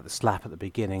visceral like the slap at the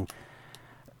beginning.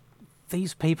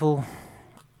 These people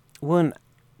weren't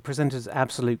presented as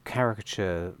absolute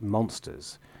caricature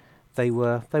monsters. They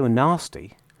were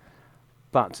nasty,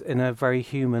 but in a very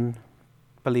human,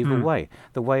 believable way.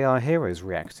 The way our heroes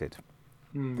reacted.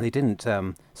 They didn't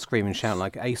scream and shout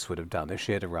like Ace would have done if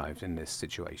she had arrived in this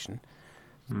situation.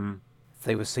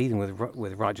 They were seething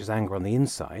with righteous anger on the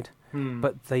inside,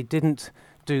 but they didn't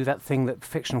do that thing that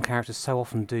fictional characters so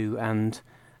often do and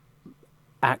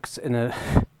act in a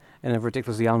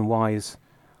ridiculously unwise,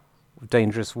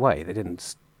 dangerous way. They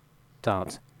didn't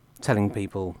start telling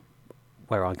people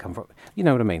where I come from. You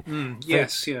know what I mean?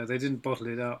 Yes, they didn't bottle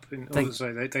it up.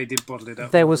 They did bottle it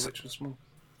up. Which was small.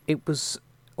 It was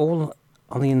all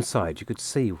on the inside. You could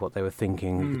see what they were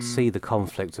thinking. You could see the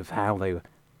conflict of how they were.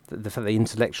 The fact that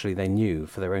intellectually they knew,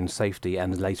 for their own safety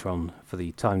and later on for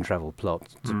the time travel plot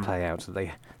to play out,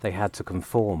 that they had to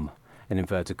conform, in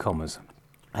inverted commas.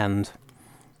 And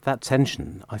that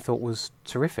tension, I thought, was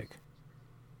terrific.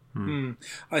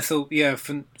 I thought,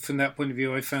 from that point of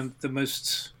view, I found the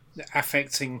most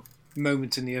affecting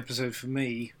moment in the episode for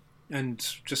me, and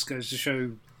just goes to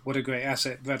show what a great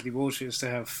asset Bradley Walsh is to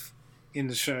have in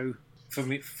the show. For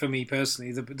me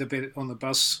personally, the bit on the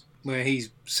bus where he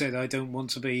said, I don't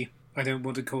want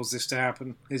to cause this to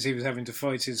happen, as he was having to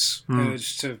fight his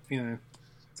urge to,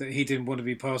 that he didn't want to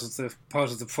be part of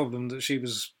the problem that she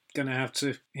was going to have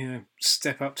to,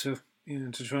 step up to,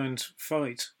 to try and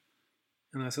fight.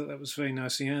 And I thought that was very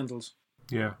nicely handled.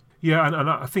 Yeah, and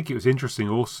I think it was interesting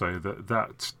also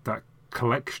that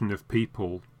collection of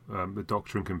people, the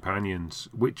Doctor and companions,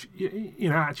 which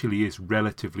actually is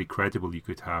relatively credible. You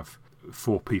could have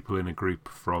 4 people in a group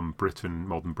from Britain,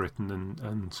 modern Britain,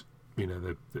 and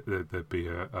there'd be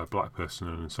a black person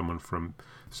and someone from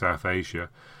South Asia,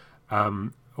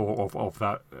 or of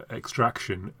that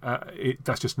extraction.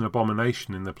 That's just an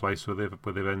abomination in the place where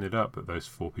they've ended up. That those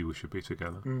 4 people should be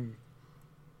together.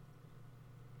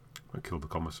 I killed the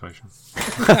conversation.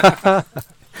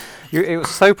 It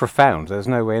was so profound. There's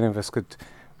no way any of us could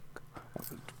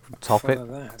top it,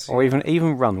 or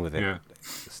even run with it.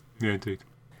 Yeah, indeed.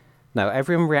 No,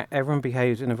 everyone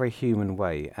behaved in a very human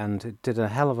way, and it did a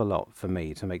hell of a lot for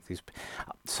me to make these.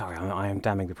 Sorry, I am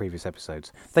damning the previous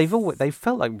episodes. They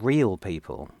felt like real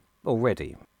people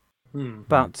already,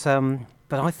 but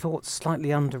I thought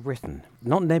slightly underwritten,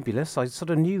 not nebulous. I sort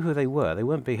of knew who they were. They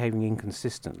weren't behaving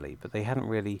inconsistently, but they hadn't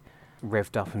really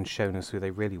revved up and shown us who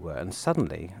they really were. And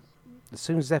suddenly, as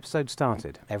soon as the episode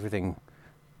started, everything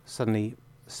suddenly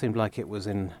seemed like it was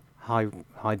in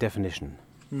high definition.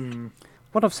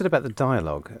 What I've said about the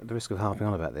dialogue, at the risk of harping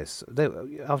on about this,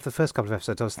 after the first couple of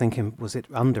episodes I was thinking, was it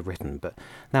underwritten? But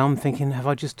now I'm thinking,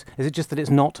 is it just that it's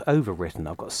not overwritten?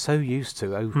 I've got so used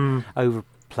to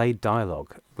overplayed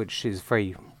dialogue, which is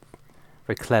very,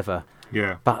 very clever,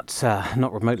 but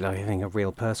not remotely like anything a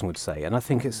real person would say. And I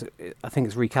think it's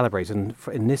recalibrated, and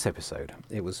in this episode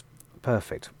it was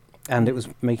perfect. And it was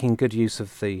making good use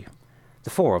of the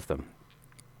 4 of them.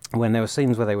 When there were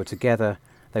scenes where they were together,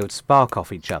 they would spark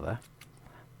off each other.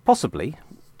 Possibly,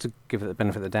 to give it the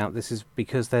benefit of the doubt, this is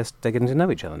because they're getting to know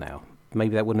each other now.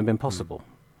 Maybe that wouldn't have been possible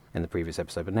in the previous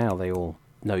episode, but now they all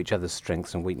know each other's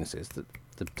strengths and weaknesses. That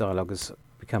the dialogue has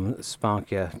become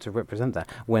sparkier to represent that.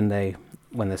 When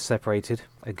they're separated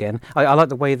again, I like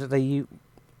the way that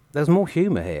there's more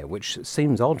humour here, which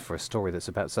seems odd for a story that's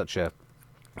about such a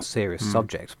serious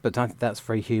subject, but that's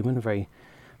very human, very,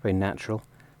 very natural.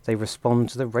 They respond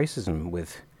to the racism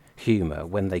with humour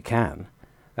when they can,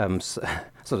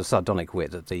 sort of sardonic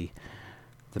wit that the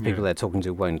people they're talking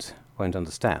to won't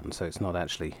understand. So it's not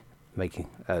actually making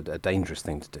a dangerous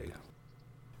thing to do.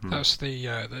 That's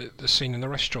the scene in the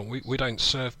restaurant. We don't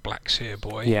serve blacks here,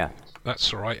 boy. Yeah,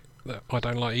 that's all right. I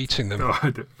don't like eating them. No,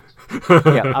 I don't.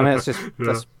 Yeah, I mean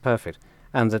that's perfect,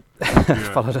 and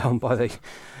followed on by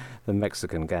the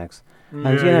Mexican gags.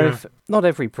 And if not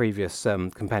every previous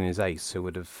companion's ace who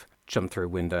would have jumped through a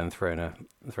window and thrown a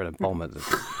bomb at them.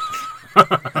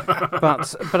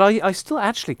 but I still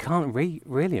actually can't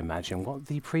really imagine what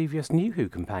the previous New Who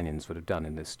companions would have done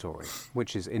in this story,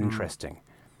 which is interesting.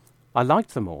 I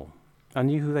liked them all. I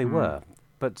knew who they were,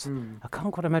 but I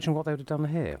can't quite imagine what they would have done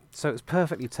here. So it's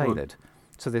perfectly tailored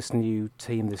to this new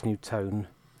team, this new tone,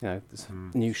 this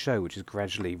new show, which is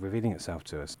gradually revealing itself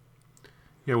to us.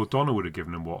 Yeah, well, Donna would have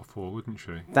given them what for, wouldn't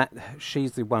she?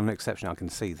 She's the one exception I can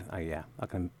see. I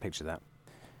can picture that.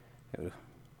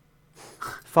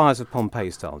 Fires of Pompeii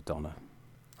style Donna.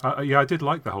 I did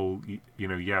like the whole,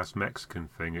 Yaz Mexican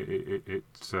thing.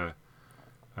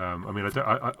 I mean,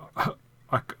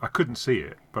 I couldn't see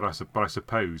it, but I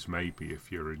suppose maybe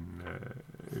if you're in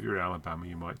Alabama,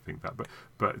 you might think that.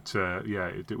 But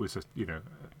it was a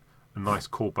nice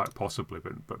callback possibly,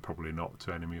 but probably not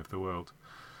to Enemy of the World.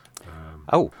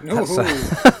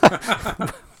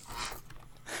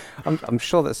 I'm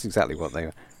sure that's exactly what they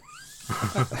were.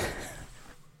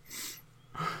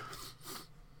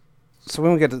 So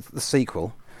when we get to the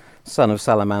sequel, Son of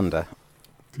Salamander,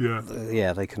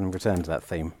 they can return to that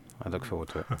theme. I look forward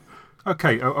to it.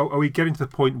 Okay, are we getting to the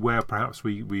point where perhaps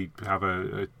we have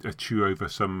a chew over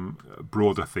some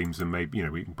broader themes and maybe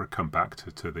we can come back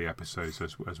to the episodes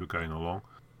as we're going along?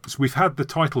 So we've had the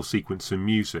title sequence and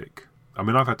music. I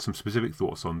mean, I've had some specific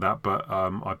thoughts on that, but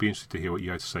I'd be interested to hear what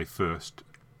you had to say first.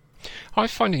 I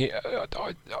found it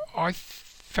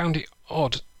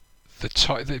odd,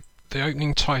 the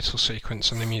opening title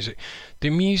sequence and the music. The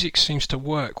music seems to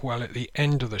work well at the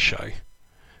end of the show,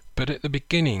 but at the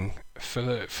beginning, for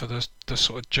the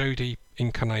sort of Jodie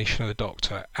incarnation of the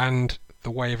Doctor and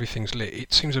the way everything's lit,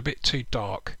 it seems a bit too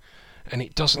dark, and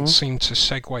it doesn't seem to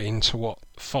segue into what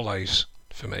follows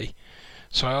for me.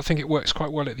 So I think it works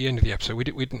quite well at the end of the episode. We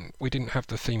didn't have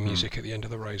the theme music at the end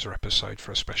of the Rosa episode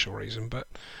for a special reason, but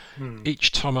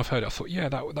each time I've heard it, I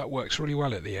thought, that works really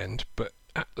well at the end. But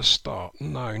at the start,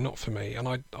 no, not for me. And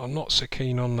I'm not so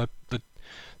keen on the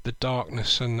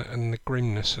darkness and the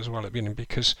grimness as well at the beginning,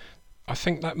 because I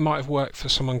think that might have worked for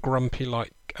someone grumpy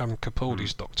like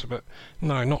Capaldi's Doctor, but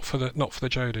no, not for the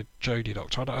Jodie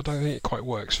Doctor. I don't think it quite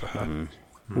works for her.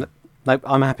 No,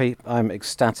 I'm happy. I'm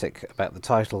ecstatic about the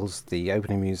titles, the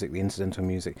opening music, the incidental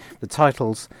music. The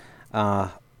titles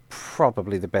are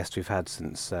probably the best we've had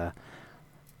since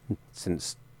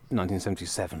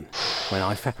 1977,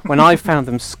 when I found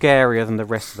them scarier than the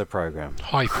rest of the programme.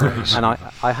 High praise. And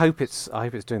I hope it's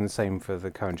doing the same for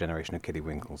the current generation of Kiddie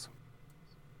Winkles.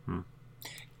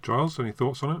 Giles, any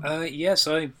thoughts on it? Yes,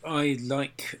 I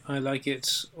like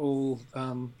it all.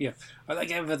 I like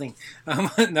everything.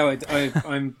 No,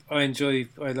 I enjoy.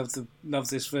 I love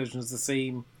this version of the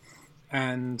theme,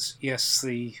 and yes,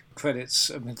 the credits.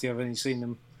 I've only seen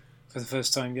them for the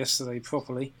first time yesterday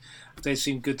properly. They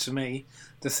seem good to me.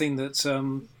 The thing that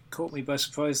caught me by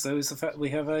surprise, though, is the fact we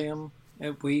have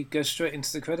we go straight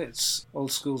into the credits,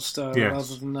 old school style,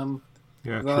 rather than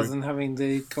having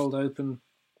the cold open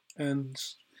and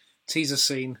teaser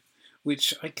scene,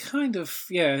 which I kind of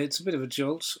it's a bit of a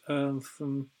jolt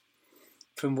from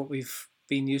what we've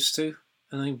been used to,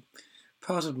 and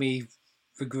part of me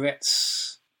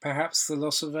regrets perhaps the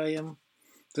loss of the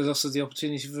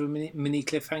opportunity for a mini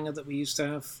cliffhanger that we used to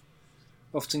have,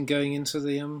 often going into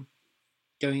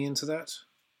that.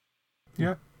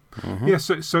 Yeah. Mm-hmm. Yeah,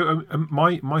 so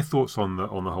my thoughts on the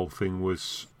whole thing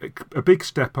was a big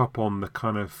step up on the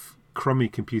kind of crummy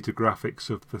computer graphics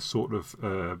of the sort of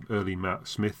early Matt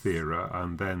Smith era,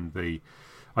 and then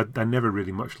I never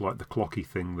really much liked the clocky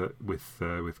thing that with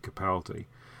Capaldi.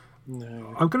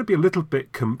 No. I'm going to be a little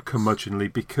bit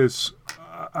curmudgeonly because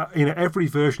every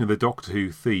version of the Doctor Who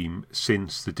theme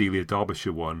since the Delia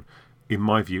Derbyshire one, in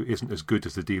my view, isn't as good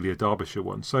as the Delia Derbyshire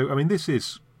one. So I mean, this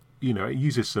is it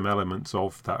uses some elements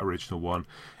of that original one.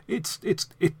 It's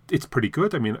pretty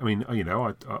good. I mean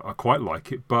I quite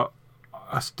like it, but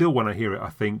I still, when I hear it, I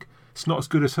think it's not as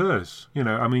good as hers.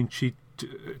 I mean, she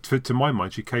to my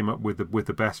mind, she came up with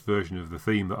the best version of the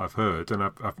theme that I've heard, and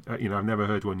I've never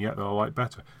heard one yet that I like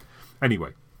better.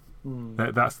 Anyway,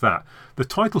 that's that. The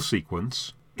title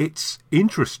sequence, it's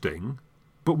interesting,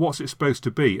 but what's it supposed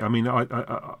to be? I mean,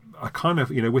 I kind of,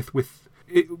 with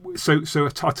it, so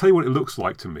I'll tell you what it looks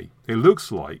like to me. It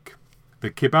looks like the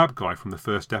kebab guy from the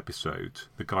first episode,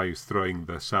 the guy who's throwing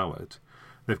the salad.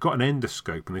 They've got an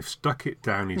endoscope and they've stuck it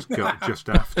down his gut just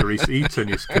after he's eaten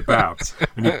his kebab,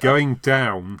 and he's going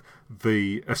down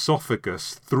the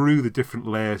esophagus through the different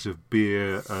layers of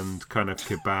beer and kind of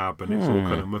kebab, and it's all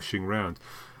kind of mushing around.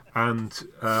 And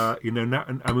now,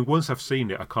 and I mean, once I've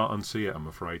seen it, I can't unsee it, I'm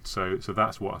afraid. So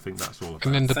that's what I think that's all about.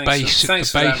 And then the Thanks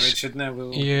base, for that, Richard. No, we're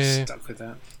all stuck with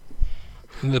that.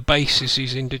 And the base is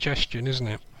his indigestion, isn't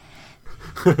it?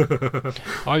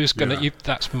 I was gonna.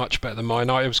 That's much better than mine.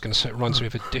 I was gonna say it reminds me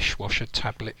of a dishwasher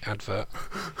tablet advert.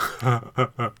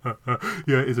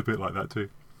 Yeah, it is a bit like that too.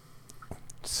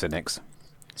 Cynics.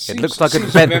 It looks like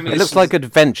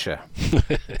adventure.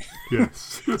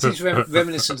 Yes. It seems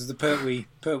reminiscent of the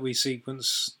Pertwee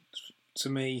sequence to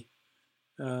me.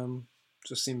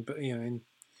 Just in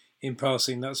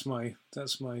passing, that's my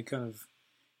kind of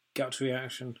gut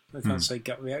reaction. I can't say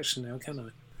gut reaction now, can I?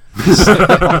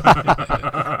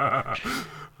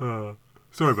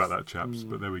 Sorry about that, chaps,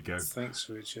 but there we go. Thanks,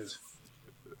 Richard.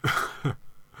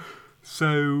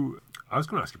 So, I was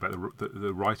going to ask you about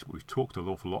the writing. We've talked an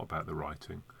awful lot about the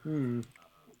writing.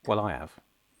 Well, I have.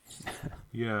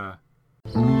 Yeah.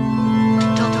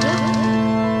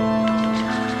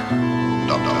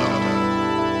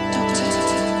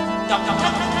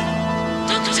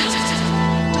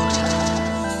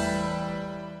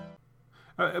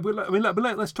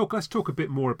 Let's talk a bit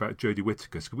more about Jodie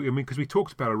Whittaker. Because we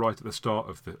talked about her right at the start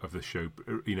of the show,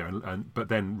 but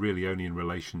then really only in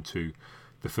relation to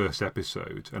the first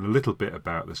episode and a little bit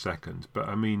about the second. But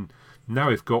I mean, now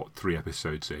we've got 3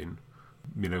 episodes in.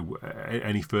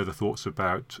 Any further thoughts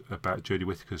about Jodie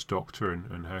Whittaker's Doctor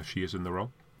and how she is in the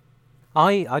role?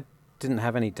 I didn't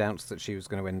have any doubts that she was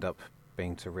going to end up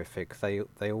being terrific.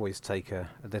 They always take a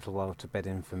little while to bed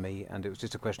in for me, and it was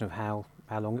just a question of how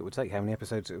long it would take, how many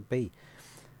episodes it would be.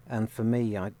 And for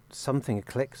me, something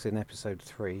clicked in episode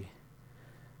 3,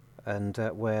 and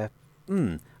where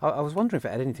I was wondering if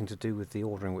it had anything to do with the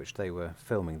order in which they were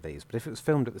filming these. But if it was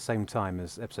filmed at the same time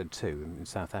as episode 2 in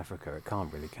South Africa, it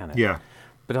can't really, can it? Yeah.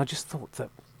 But I just thought that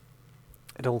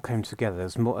it all came together.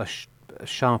 There's more a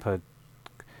sharper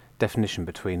definition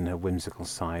between her whimsical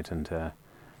side and her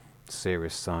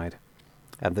serious side,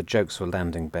 and the jokes were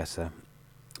landing better.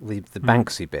 The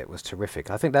Banksy bit was terrific.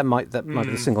 I think that might be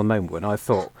the single moment when I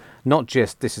thought, not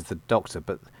just this is the Doctor,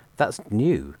 but that's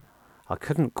new. I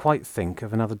couldn't quite think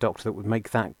of another Doctor that would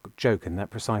make that joke in that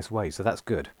precise way, so that's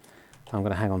good. I'm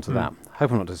going to hang on to that.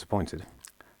 Hope I'm not disappointed.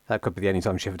 That could be the only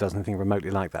time she ever does anything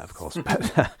remotely like that, of course,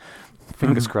 but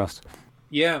fingers crossed.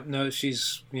 Yeah, no,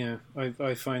 she's,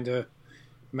 I find her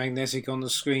magnetic on the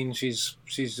screen. She's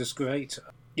just great.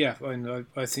 Yeah,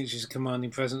 I think she's a commanding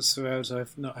presence throughout.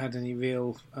 I've not had any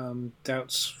real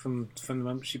doubts from the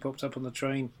moment she popped up on the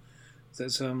train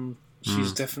that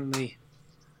she's definitely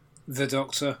the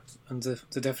Doctor and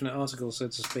the definite article, so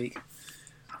to speak.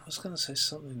 I was going to say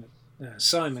something.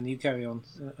 Simon, you carry on.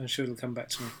 I'm sure it'll come back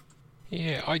to me.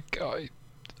 Yeah,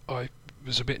 I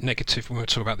was a bit negative when we were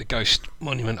talking about the Ghost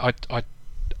Monument. I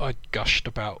gushed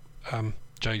about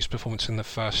Jodie's performance in the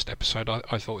first episode.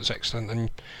 I thought it was excellent, and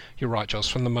you're right, Giles.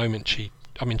 From the moment she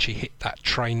hit that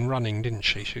train running, didn't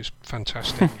she? She was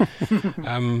fantastic.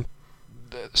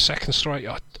 The second story,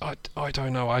 I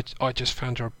don't know. I just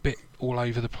found her a bit all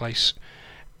over the place,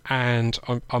 and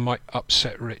I might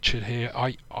upset Richard here.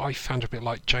 I found her a bit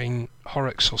like Jane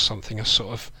Horrocks or something, a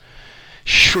sort of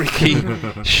shricky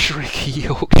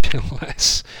Yorkshire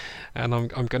lass. And I'm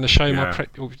going to show my...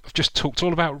 I've just talked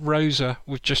all about Rosa.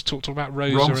 We've just talked all about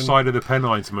Rosa. Wrong side of the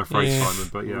Pennines, I'm afraid, Simon.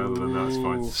 But yeah, other than that, it's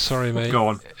fine. Sorry, mate. Go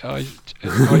on. I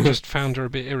just found her a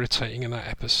bit irritating in that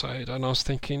episode. And I was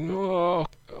thinking,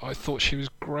 I thought she was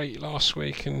great last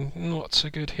week and not so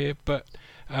good here. But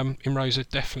in Rosa,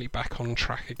 definitely back on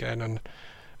track again.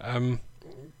 And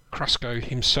Krasko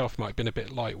himself might have been a bit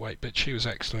lightweight, but she was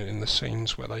excellent in the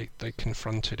scenes where they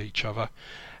confronted each other.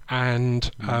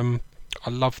 And... I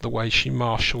love the way she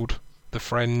marshalled the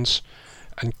friends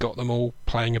and got them all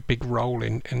playing a big role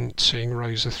in seeing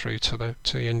Rosa through to the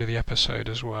end of the episode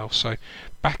as well. So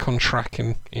back on track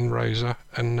in Rosa,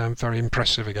 and very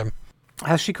impressive again.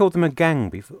 Has she called them a gang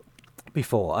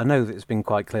before? I know that it's been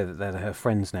quite clear that they're her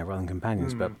friends now rather than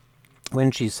companions, but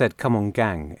when she said "come on,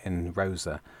 gang" in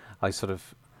Rosa, I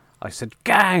said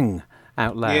 "gang"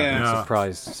 out loud and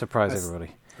surprise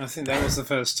everybody. I think that was the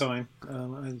first time.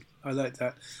 I like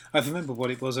that. I remember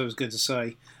what it was I was going to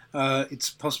say. It's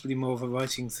possibly more of a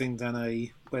writing thing than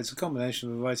it's a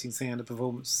combination of a writing thing and a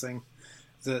performance thing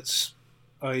that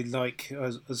I like.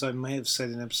 As I may have said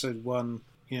in episode 1,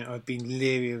 I've been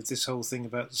leery of this whole thing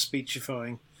about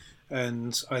speechifying,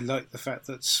 and I like the fact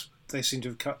that they seem to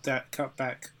have cut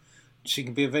back. She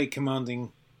can be a very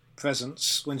commanding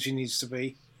presence when she needs to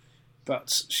be,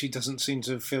 but she doesn't seem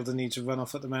to feel the need to run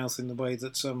off at the mouth in the way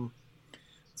that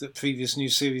that previous new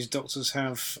series doctors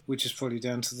have, which is probably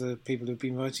down to the people who've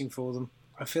been writing for them.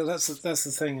 I feel that's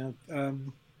the thing.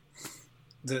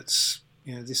 That's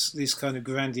these kind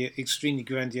of extremely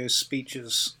grandiose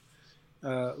speeches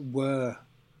were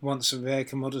once a rare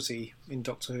commodity in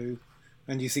Doctor Who,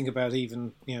 and you think about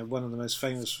even one of the most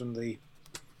famous from the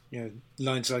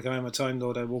lines like "I am a Time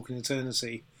Lord, I walk in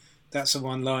eternity." That's a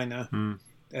one-liner.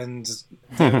 And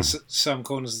there are some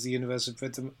corners of the universe have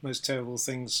read the most terrible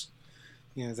things.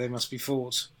 They must be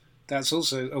fought. That's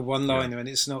also a one-liner, and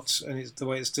it's not. And it's the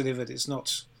way it's delivered. It's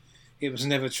not. It was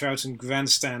never Troughton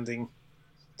grandstanding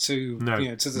to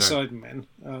to the Cybermen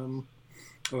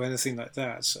or anything like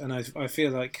that. And I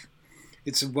feel like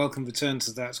it's a welcome return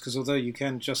to that, because although you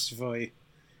can justify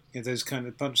those kind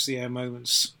of punch the air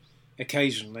moments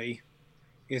occasionally,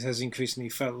 it has increasingly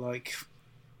felt like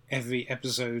every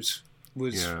episode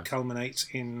would culminate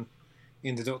in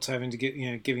the Doctor having to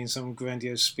giving some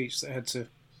grandiose speech that had to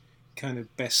kind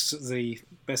of best the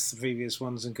previous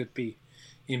ones and could be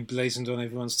emblazoned on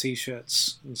everyone's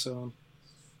T-shirts and so on.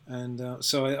 And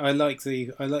so I like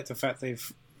the fact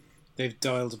they've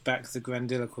dialed back the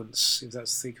grandiloquence, if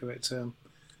that's the correct term.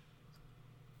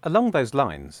 Along those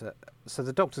lines, so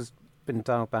the Doctor's been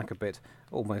dialed back a bit,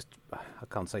 almost, I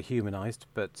can't say humanised,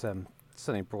 but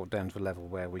certainly brought down to a level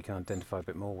where we can identify a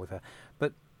bit more with her.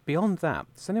 But beyond that,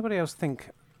 does anybody else think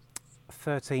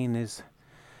 13 is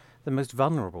the most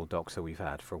vulnerable Doctor we've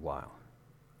had for a while?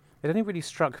 It only really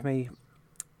struck me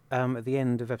at the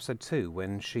end of episode 2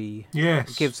 when she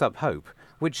gives up hope,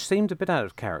 which seemed a bit out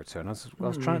of character, and I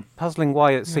was puzzling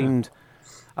why it seemed.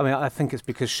 I mean, I think it's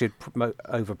because she'd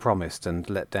overpromised and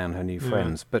let down her new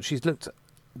friends, but she's looked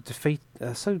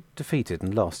so defeated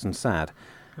and lost and sad.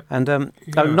 And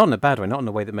not in a bad way, not in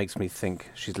a way that makes me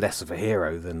think she's less of a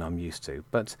hero than I'm used to.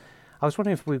 But I was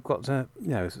wondering if we've got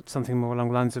something more along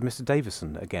the lines of Mr.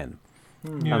 Davison again,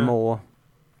 a more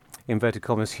inverted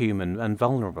commas human and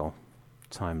vulnerable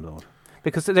Time Lord.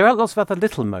 Because there are lots of other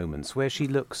little moments where she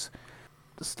looks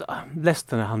less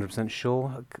than 100%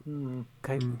 sure.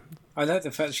 Okay. I like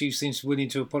the fact she seems willing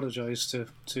to apologise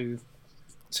to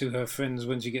her friends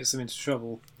when she gets them into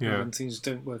trouble, when things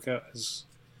don't work out as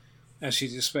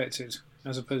she'd expected,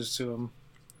 as opposed to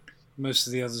most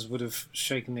of the others would have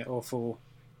shaken it off or.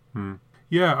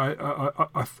 Yeah,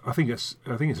 I think it's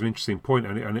an interesting point,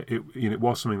 and it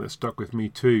was something that stuck with me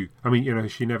too. I mean,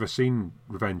 she never seen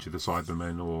Revenge of the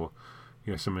Cybermen or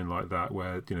something like that,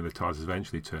 where the TARDIS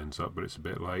eventually turns up, but it's a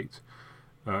bit late.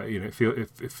 It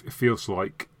feels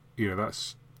like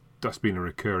that's been a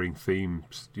recurring theme,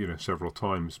 several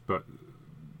times, but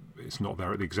it's not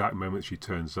there at the exact moment she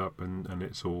turns up, and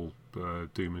it's all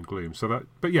doom and gloom. So that,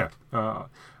 but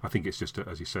I think it's just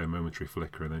as you say, a momentary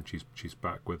flicker, and then she's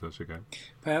back with us again.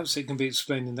 Perhaps it can be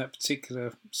explained in that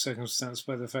particular circumstance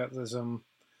by the fact that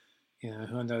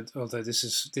I know, although this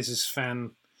is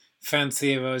fan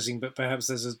theorising, but perhaps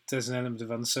there's an element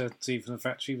of uncertainty from the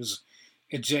fact she was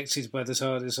ejected by the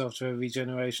TARDIS after her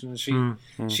regeneration,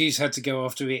 and she's had to go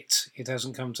after it. It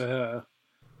hasn't come to her.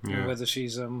 Yeah. Whether she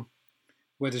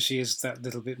is that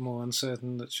little bit more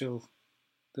uncertain that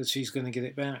she's going to get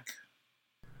it back.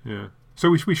 Yeah. So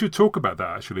we should talk about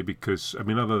that actually, because I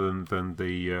mean, other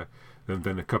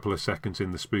than a couple of seconds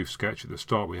in the spoof sketch at the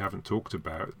start, we haven't talked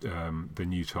about the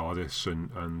new TARDIS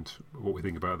and what we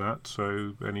think about that.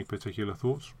 So, any particular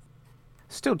thoughts?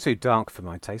 Still too dark for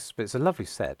my taste, but it's a lovely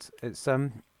set. It's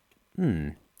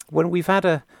when we've had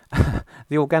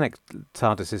the organic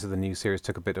TARDISes of the new series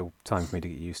took a bit of time for me to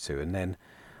get used to, and then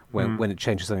when it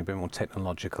changes something a bit more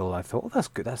technological, I thought, that's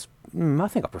good. I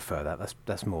think I prefer that.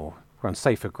 That's more, we're on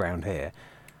safer ground here.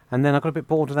 And then I got a bit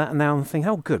bored of that, and now I'm thinking,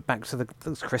 oh, good, back to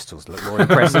those crystals look more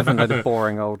impressive than the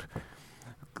boring old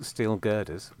steel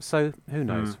girders. So who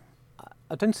knows?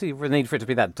 I don't see the need for it to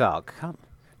be that dark.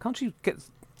 Can't you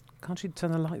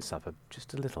turn the lights up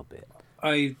just a little bit?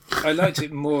 I liked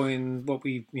it more in what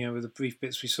we, with the brief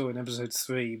bits we saw in episode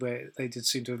 3, where they did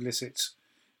seem to have lit it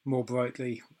more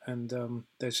brightly, and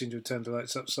they seemed to have turned the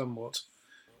lights up somewhat.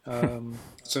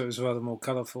 So it was rather more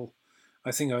colourful.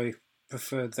 I think I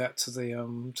preferred that to the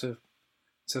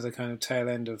kind of tail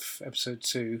end of episode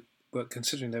 2, but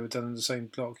considering they were done in the same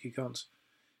block, you can't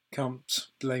can't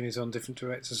blame it on different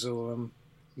directors or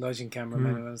lighting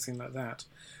cameramen or anything like that.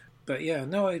 But yeah,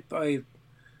 no, I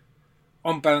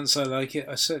on balance I like it.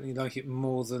 I certainly like it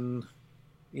more than,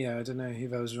 I don't know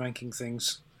if I was ranking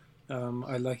things.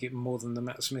 I like it more than the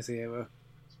Matt Smith era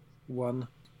one.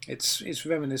 It's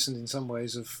reminiscent in some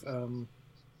ways of.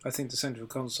 I think the Central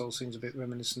Console seems a bit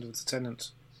reminiscent of the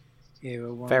Tennant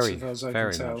era one. Very, as far as I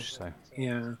very can tell. much so.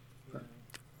 Yeah.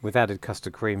 With added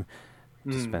custard cream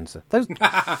dispenser. Those.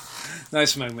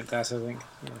 Nice moment, that I think.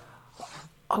 Yeah.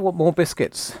 I want more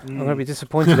biscuits. I'm going to be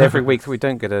disappointed every week that we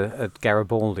don't get a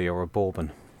Garibaldi or a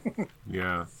Bourbon.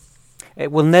 Yeah.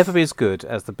 It will never be as good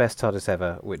as the best TARDIS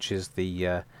ever, which is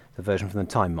the version from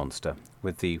the Time Monster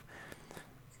with the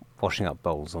washing up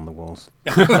bowls on the walls.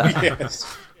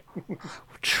 Yes.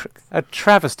 A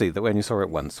travesty that we only saw it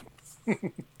once.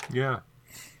 Yeah.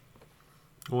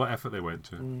 All that effort they went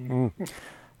to.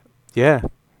 Yeah.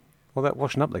 All that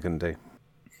washing up they couldn't do.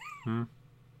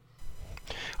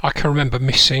 I can remember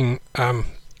missing an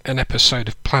episode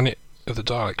of Planet of the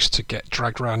Daleks to get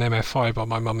dragged around MFI by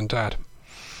my mum and dad.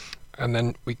 And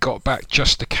then we got back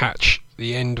just to catch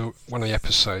the end of one of the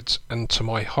episodes, and to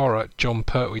my horror, John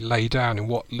Pertwee lay down in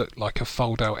what looked like a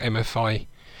fold-out MFI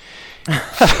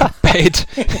bed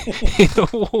in the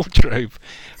wardrobe,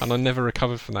 and I never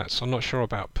recovered from that, so I'm not sure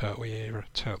about Pertwee era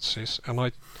Telsys. And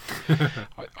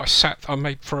I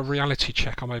made, for a reality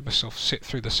check, I made myself sit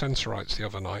through the Sensorites the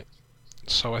other night.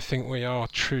 So I think we are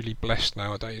truly blessed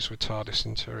nowadays with TARDIS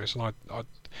interiors, and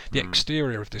the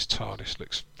exterior of this TARDIS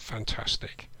looks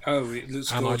fantastic. Oh, it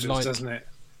looks gorgeous, doesn't it?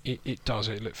 It does.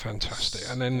 It looks fantastic,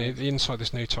 and then the inside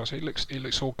this new TARDIS, it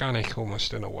looks organic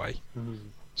almost in a way.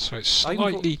 So it's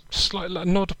slightly a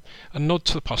nod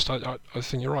to the past. I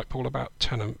think you're right, Paul, about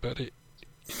Tennant, but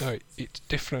it's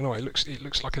different. No, it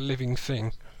looks like a living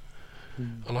thing,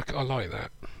 and I like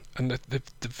that. And the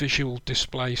visual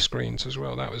display screens as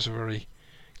well. That was a very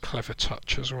clever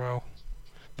touch as well.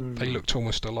 They looked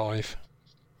almost alive.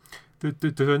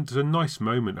 There's a nice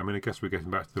moment. I mean, I guess we're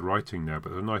getting back to the writing now, but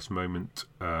there's a nice moment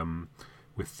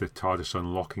with the TARDIS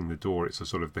unlocking the door. It's a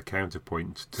sort of the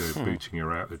counterpoint to booting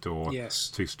her out the door. Yes.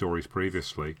 2 stories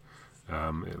previously.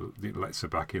 It lets her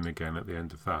back in again at the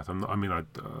end of that.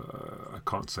 I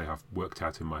can't say I've worked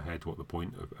out in my head what the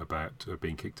point about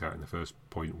being kicked out in the first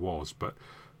point was, but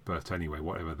anyway,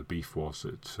 whatever the beef was,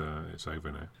 it's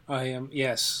over now.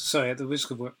 Yes. Sorry, at the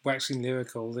risk of waxing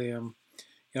lyrical,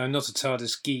 I'm not a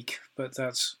TARDIS geek, but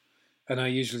and I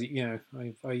usually,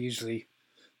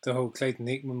 the whole Clayton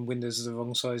Hickman Windows of the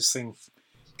Wrong Size thing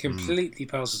completely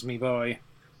passes me by.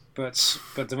 But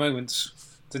the moment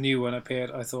the new one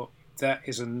appeared, I thought that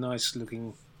is a nice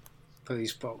looking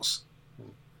police box.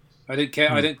 I don't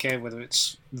care. I don't care whether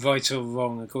it's right or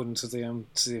wrong according to the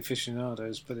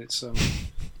aficionados, but it's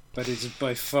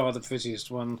by far the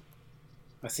prettiest one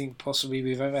I think possibly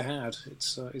we've ever had.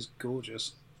 It's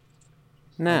gorgeous.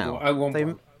 Now, I want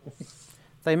one.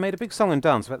 They made a big song and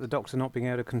dance about the Doctor not being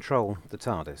able to control the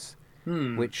TARDIS,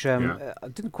 which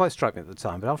didn't quite strike me at the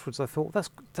time, but afterwards I thought,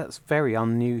 that's very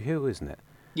un-New Who, isn't it?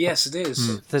 Yes, it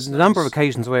is. There's a number of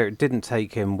occasions where it didn't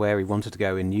take him where he wanted to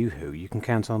go in New Who. You can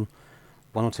count on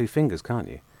 1 or 2 fingers, can't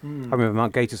you? I remember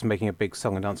Mark Gatiss making a big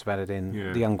song and dance about it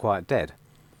in The Unquiet Dead.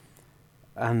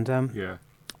 And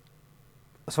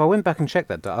so I went back and checked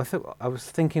that. I was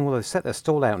thinking, well, they've set their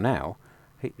stall out now.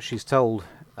 She's told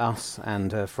us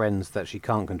and her friends that she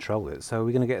can't control it, so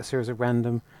we're going to get a series of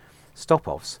random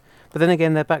stop-offs. But then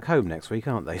again, they're back home next week,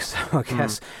 aren't they? So I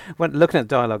guess, when looking at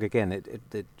dialogue again,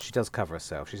 she does cover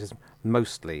herself. She says,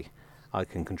 mostly I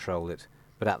can control it,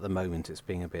 but at the moment it's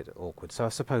being a bit awkward. So I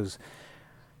suppose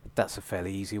that's a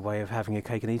fairly easy way of having your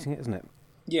cake and eating it, isn't it?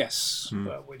 Yes,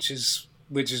 but which is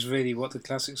really what the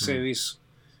classic series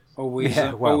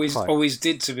always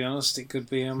did, to be honest. It could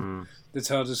be the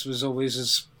TARDIS was always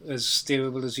as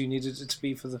steerable as you needed it to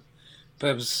be for the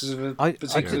purposes of a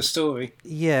particular story.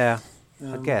 Yeah,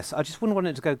 I guess. I just wouldn't want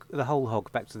it to go the whole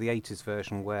hog back to the 80s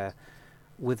version where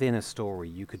within a story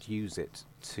you could use it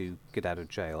to get out of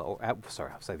jail.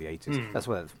 I'll say the 80s.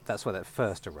 That's where that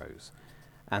first arose.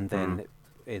 And then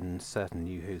in certain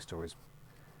New Who stories,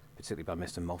 particularly by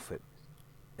Mr. Moffat,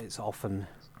 it's often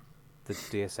the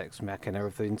Deus Ex Machina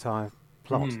of the entire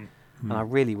plot. And I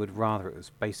really would rather it was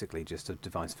basically just a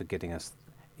device for getting us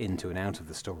into and out of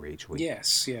the story each week.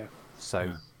 Yes, yeah.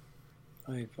 So,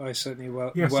 I certainly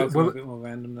welcome a bit more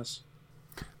randomness.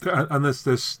 And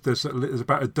there's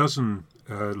about a dozen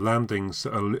landings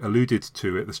alluded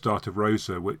to at the start of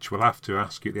Rosa, which we'll have to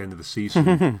ask you at the end of the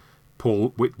season,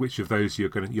 Paul. Which of those you're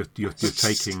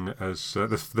taking as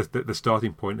the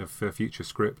starting point of future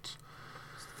scripts?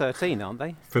 13, aren't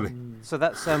they? For the So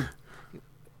that's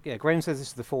Yeah, Graham says this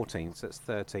is the 14th, so that's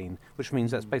 13, which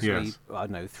means that's basically, Yes. I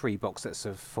don't know, 3 box sets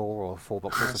of 4 or 4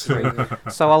 box sets of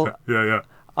 3. So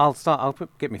I'll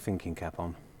get my thinking cap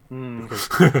on. Because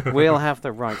we'll have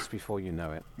the rights before you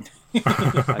know it.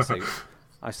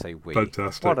 I say we.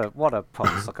 Fantastic. What a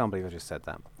pulse. I can't believe I just said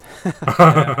that.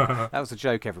 That was a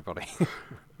joke, everybody.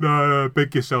 No,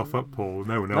 big yourself up, Paul.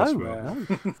 No one else will. No.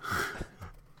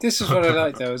 This is what I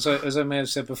like, though. As I may have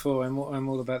said before, I'm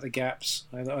all about the gaps.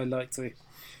 I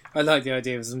like the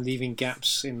idea of them leaving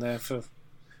gaps in there for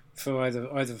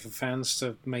either for fans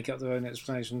to make up their own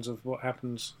explanations of what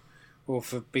happens, or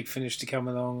for Big Finish to come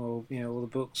along, or all the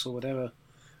books or whatever.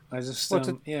 I just I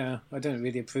don't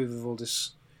really approve of all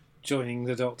this joining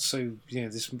the dots. So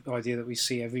this idea that we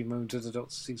see every moment of the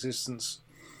Doctor's existence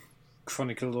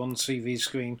chronicled on TV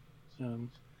screen.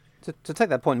 To take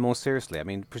that point more seriously, I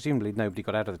mean, presumably nobody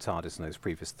got out of the TARDIS in those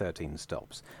previous 13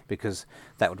 stops, because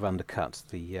that would have undercut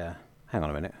the... hang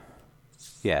on a minute.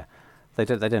 Yeah, they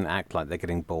don't act like they're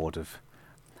getting bored of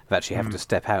actually having to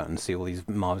step out and see all these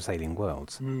marvellous alien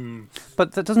worlds.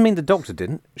 But that doesn't mean the Doctor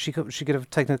didn't. She could have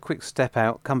taken a quick step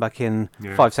out, come back in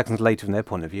 5 seconds later from their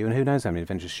point of view, and who knows how many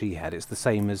adventures she had. It's the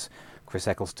same as Chris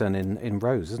Eccleston in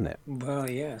Rose, isn't it? Well,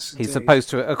 yes. He's supposed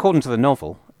to, according to the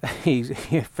novel, he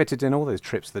fitted in all those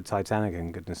trips to the Titanic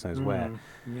and goodness knows where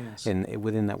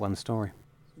within that one story.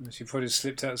 She probably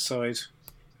slipped outside,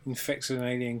 infected an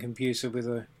alien computer with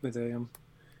a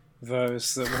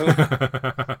virus that will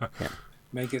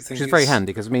make it think. Which is very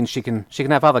handy, because it means she can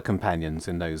have other companions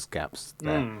in those gaps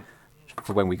there.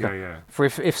 For when we go, for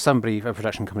if somebody, a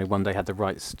production company, one day had the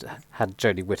rights, had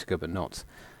Jodie Whittaker but not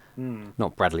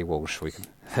Bradley Walsh,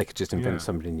 they could just invent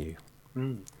somebody new.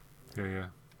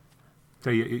 So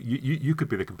you could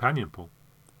be the companion, Paul.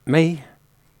 Me?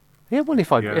 Yeah. Well,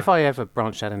 if I ever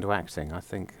branched out into acting, I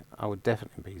think I would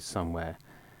definitely be somewhere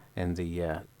in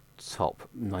the top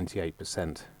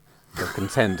 98% of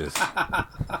contenders.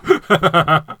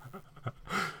 I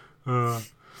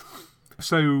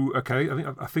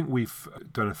think we've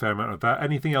done a fair amount of that.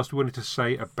 Anything else we wanted to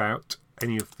say about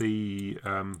any of the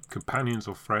companions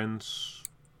or friends?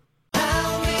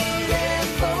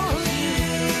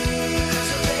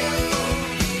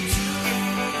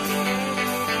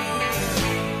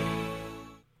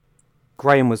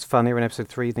 Graham was funnier in episode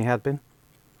 3 than he had been.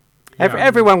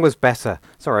 Everyone was better.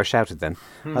 Sorry, I shouted then.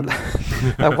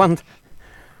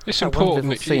 It's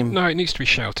important. It needs to be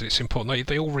shouted. It's important.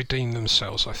 They all redeem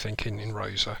themselves, I think, in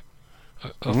Rosa.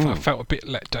 I felt a bit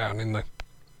let down in the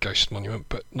Ghost Monument,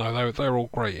 but no, they're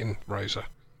all great in Rosa.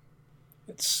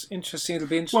 It's interesting. It'll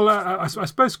be interesting. Well, I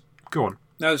suppose... Go on.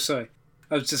 No, sorry.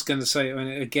 I was just going to say,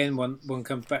 again, one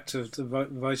comes back to the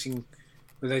writing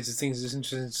related things. It's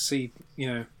interesting to see,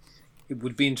 it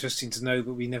would be interesting to know,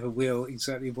 but we never will,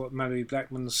 exactly what Malorie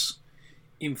Blackman's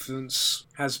influence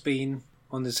has been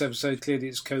on this episode. Clearly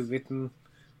it's co-written,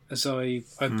 as I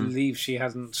believe she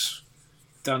hadn't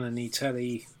done any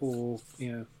telly or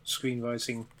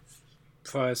screenwriting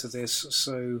prior to this,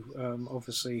 so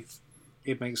obviously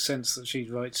it makes sense that she'd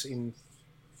write in,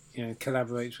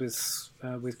 collaborate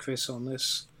with Chris on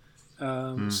this.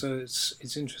 So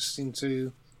it's interesting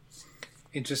to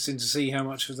see how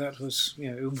much of that was,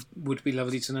 it would be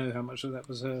lovely to know how much of that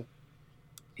was her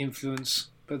influence.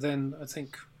 But then I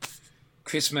think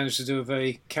Chris managed to do a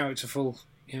very characterful,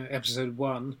 episode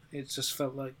 1. It just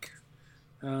felt like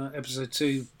episode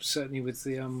 2, certainly with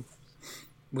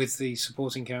the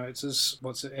supporting characters,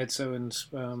 Edzo and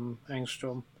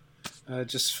Angstrom,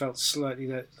 just felt slightly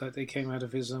like they came out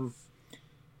of his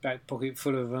back pocket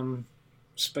full of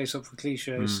space opera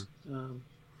cliches.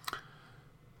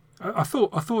 I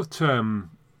thought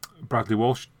Bradley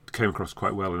Walsh came across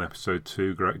quite well in episode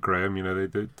 2. Graham, he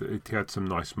had some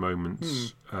nice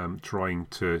moments trying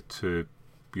to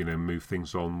move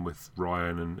things on with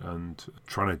Ryan and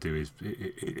trying to do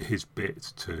his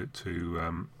bit to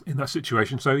in that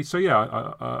situation. So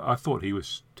yeah, I thought he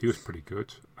was pretty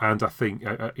good, and I think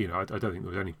I don't think there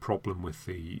was any problem with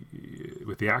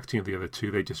the acting of the other two.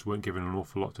 They just weren't given an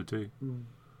awful lot to do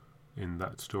in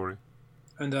that story.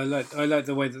 And I like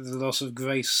the way that the loss of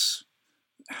Grace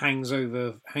hangs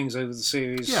over the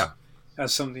series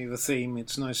as something of a theme.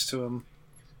 It's nice to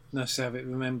have it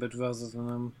remembered rather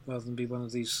than be one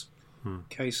of these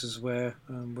cases where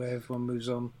everyone moves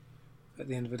on at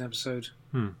the end of an episode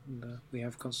and we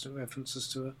have constant references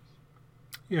to it.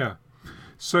 Yeah.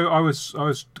 So I was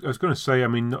going to say, I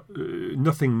mean,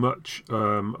 nothing much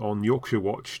on Yorkshire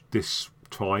Watch this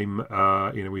time.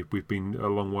 We've been a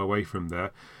long way away from there.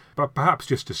 But perhaps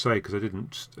just to say, because I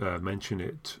didn't mention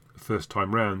it first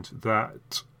time round,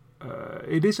 that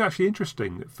it is actually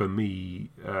interesting for me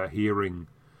hearing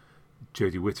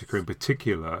Jodie Whittaker in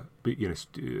particular, but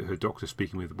her doctor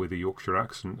speaking with a Yorkshire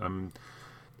accent.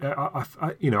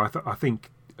 I think,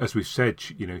 as we've said,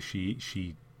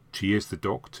 she is the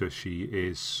doctor.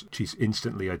 She's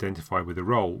instantly identified with the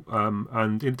role,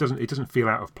 and it doesn't feel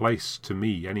out of place to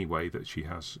me anyway that she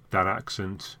has that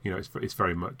accent. It's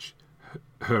very much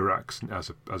her accent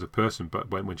as a person, but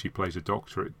when she plays a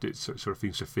doctor, it sort of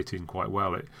seems to fit in quite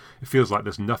well. It feels like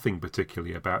there's nothing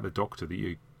particularly about the doctor that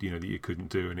you couldn't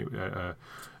do, and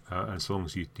as long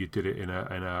as you did it in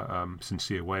a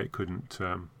sincere way, it couldn't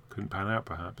pan out,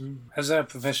 perhaps. As a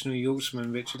professional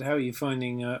Yorkshireman, Richard, how are you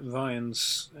finding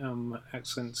Ryan's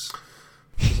accents?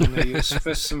 'Cause I know you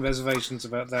expressed some reservations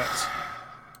about that.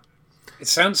 It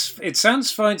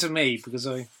sounds fine to me because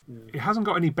It hasn't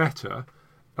got any better.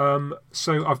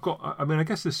 So I've got. I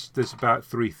guess there's about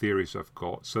 3 theories I've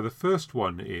got. So the first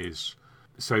one is,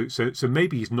 so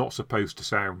maybe he's not supposed to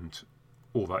sound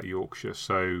all that Yorkshire.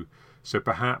 So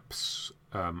perhaps,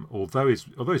 although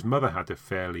his mother had a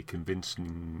fairly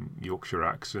convincing Yorkshire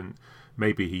accent,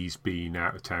 maybe he's been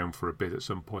out of town for a bit at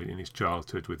some point in his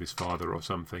childhood with his father or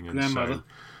something, and grandmother.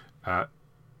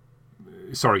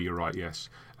 Sorry, you're right. Yes,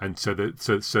 and so there's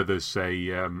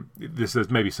there's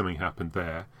maybe something happened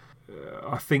there.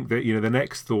 I think that the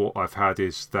next thought I've had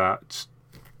is that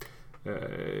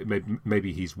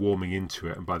maybe he's warming into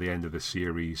it, and by the end of the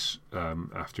series,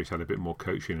 after he's had a bit more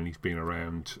coaching and he's been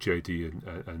around Jodie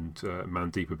and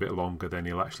Mandeep a bit longer, then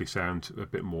he'll actually sound a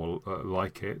bit more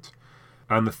like it.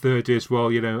 And the third is,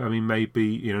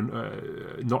 maybe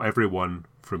not everyone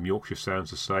from Yorkshire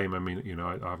sounds the same. I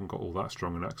haven't got all that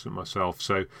strong an accent myself,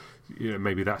 so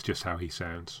maybe that's just how he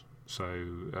sounds.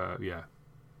 So yeah.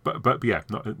 But yeah,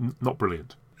 not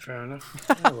brilliant. Fair enough.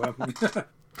 Oh, well.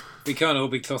 We can't all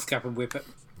be cloth cap and whippet.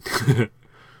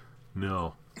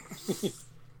 No.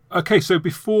 Okay, so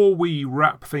before we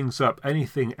wrap things up,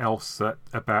 anything else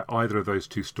about either of those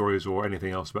 2 stories or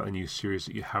anything else about the new series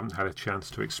that you haven't had a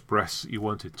chance to express that you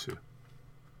wanted to?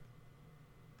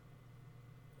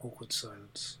 Awkward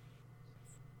silence.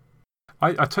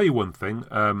 I tell you one thing.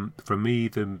 For me,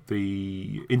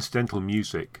 the incidental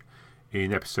music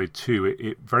in episode 2,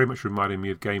 it very much reminded me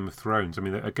of Game of Thrones.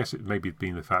 I guess it maybe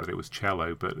been the fact that it was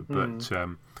cello, but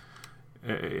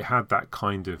it had that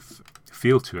kind of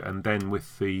feel to it. And then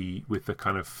with the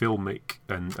kind of filmic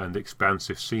and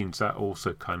expansive scenes, that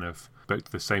also kind of spoke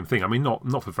to the same thing.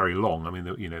 Not for very long.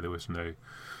 There was no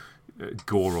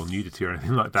gore or nudity or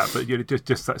anything like that. But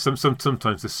just that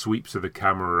sometimes the sweeps of the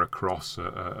camera across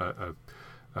a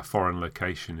foreign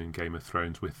location in Game of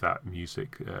Thrones with that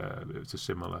music, it was a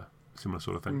similar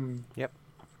sort of thing. Yep.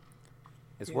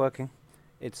 It's working.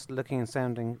 It's looking and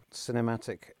sounding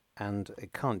cinematic, and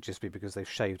it can't just be because they've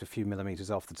shaved a few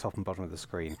millimetres off the top and bottom of the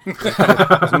screen.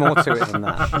 There's more to it than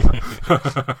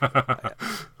that.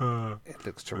 It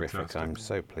looks terrific. Fantastic. I'm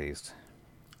so pleased.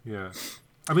 Yeah.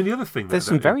 The other thing... There's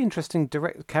some very interesting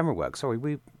direct camera work. Sorry,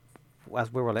 we're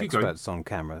all experts on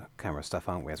camera stuff,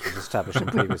 aren't we, as we've established in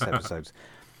previous episodes.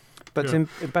 But in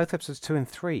both episodes 2 and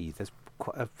 3, there's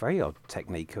quite a very odd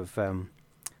technique of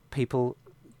people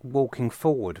walking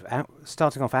forward,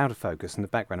 starting off out of focus in the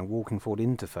background and walking forward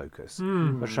into focus.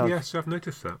 Yes, I've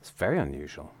noticed that. It's very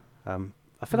unusual. I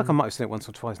feel like I might have seen it once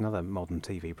or twice in other modern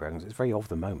TV programs. It's very of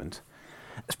the moment.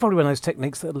 It's probably one of those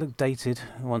techniques that look dated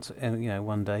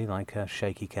one day, like a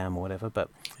shaky cam or whatever. But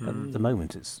at the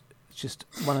moment, it's just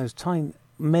one of those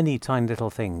many tiny little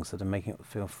things that are making it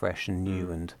feel fresh and new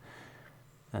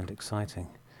and exciting.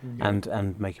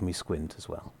 And making me squint as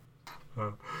well.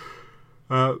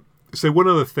 So one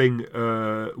other thing,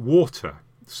 water.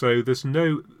 So there's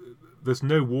no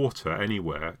water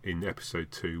anywhere in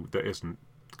episode 2 that isn't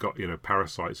got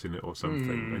parasites in it or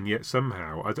something, and yet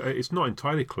somehow it's not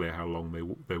entirely clear how long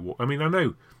they walk. I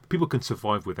know people can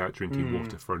survive without drinking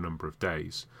water for a number of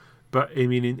days, but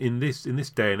in this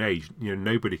day and age,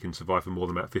 nobody can survive for more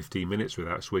than about 15 minutes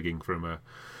without swigging from a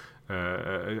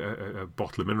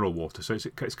bottle of mineral water. So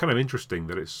it's kind of interesting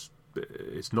that it's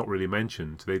not really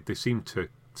mentioned. They seem to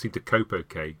cope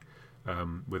okay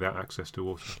without access to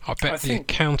water. I bet the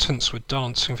accountants were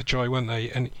dancing for joy, weren't they?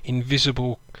 An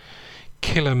invisible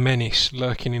killer menace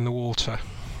lurking in the water.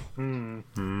 I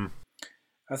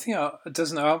think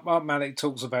Art Malik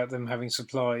talks about them having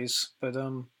supplies, but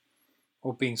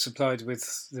or being supplied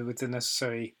with the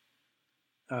necessary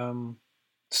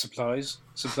supplies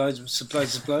to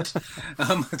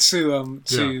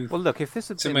well, look, if this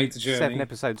had been 7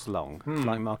 episodes long,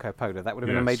 like Marco Polo, that would have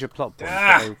been a major plot point.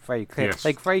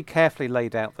 They very carefully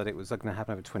laid out that it was going to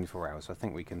happen over 24 hours. So I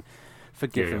think we can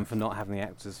forgive them for not having the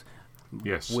actors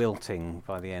wilting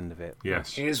by the end of it.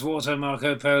 Yes. Here's water,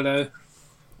 Marco Polo.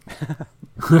 I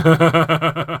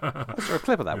saw a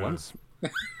clip of that once.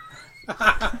 Oh,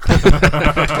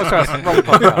 sorry, that's the wrong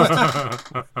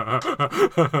podcast.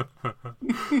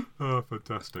 Oh,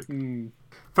 fantastic.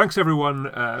 Thanks,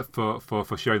 everyone,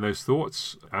 for sharing those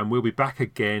thoughts. And we'll be back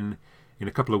again in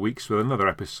a couple of weeks with another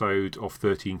episode of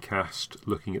 13 Cast,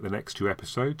 looking at the next 2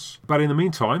 episodes. But in the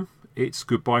meantime, it's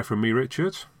goodbye from me,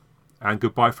 Richard, and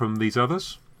goodbye from these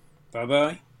others.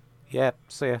 Bye-bye. Yeah,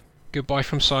 see ya. Goodbye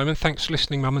from Simon. Thanks for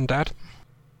listening, Mum and Dad.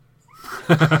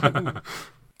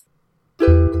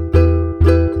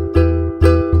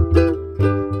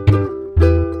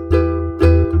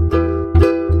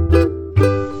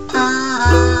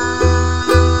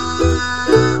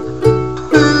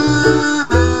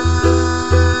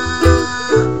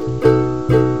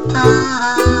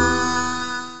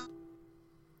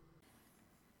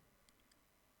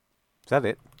 Is that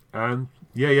it?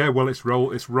 Yeah. Well, it's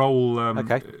roll.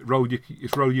 Okay.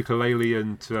 It's roll ukulele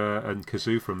and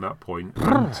kazoo from that point.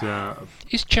 And,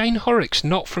 Is Jane Horrocks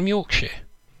not from Yorkshire?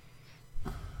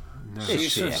 no,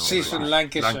 She's from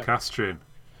Lancashire. Lancastrian.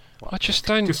 I just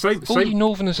don't. Just say- all say- you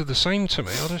Northerners are the same to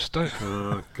me. I just don't.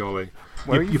 Oh, golly.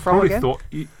 Where are you from probably again? thought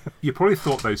you probably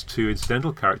thought those 2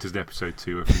 incidental characters in episode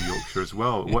 2 were from Yorkshire as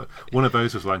well. One of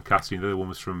those was Lancastrian, the other one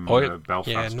was from Belfast.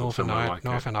 Yeah, or Northern somewhere like it.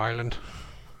 Northern Ireland.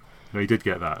 No, you did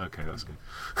get that. Okay, that's good.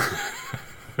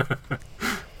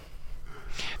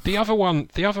 The other one,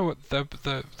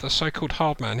 the so-called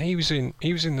hard man. He was in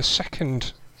the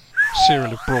second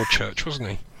serial of Broadchurch, wasn't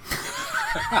he?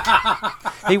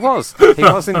 He was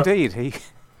indeed. He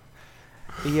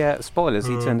spoilers.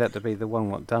 He turned out to be the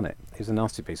one what done it. He was a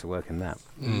nasty piece of work in that.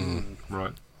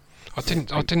 Right. I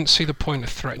didn't see the point of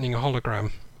threatening a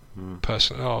hologram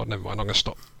person. Oh, never mind. I'm going to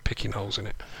stop picking holes in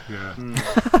it. Yeah.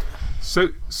 So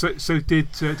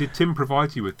did Tim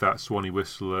provide you with that Swanee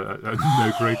whistle at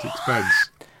no great expense?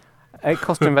 It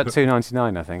cost him about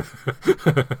 $2.99, I think.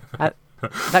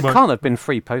 That can't have been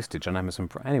free postage on Amazon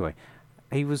Prime. Anyway,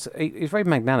 he was very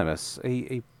magnanimous.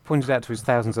 He pointed out to his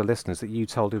thousands of listeners that you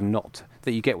told him not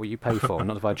that you get what you pay for, and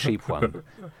not to buy a cheap one,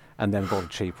 and then bought a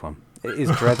cheap one. It is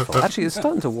dreadful. Actually, it's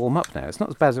starting to warm up now. It's not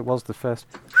as bad as it was the first.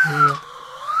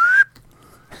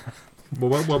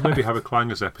 Well, maybe have a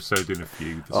Clangers episode in a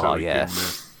few. Oh, yeah.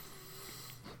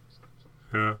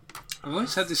 Yeah. I've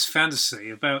always had this fantasy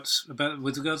about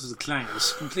with regards to the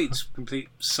Clangers, complete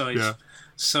side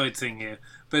thing here.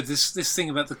 But this thing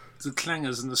about the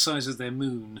Clangers and the size of their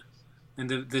moon, and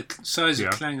the size of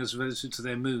Clangers relative to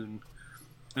their moon,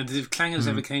 and if Clangers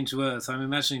ever came to Earth, I'm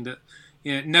imagining that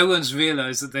no one's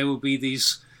realised that there will be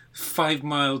these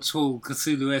 5-mile tall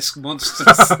Cthulhu-esque monsters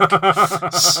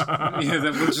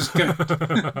that will just go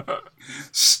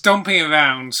stomping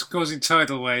around, causing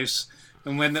tidal waves,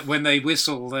 and when they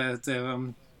whistle, their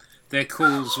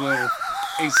calls will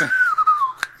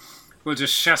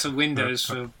just shatter windows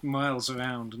for miles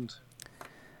around. And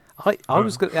I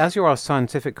was as you're our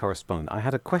scientific correspondent, I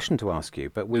had a question to ask you,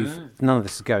 but none of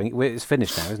this is going. It's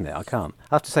finished now, isn't it? I can't.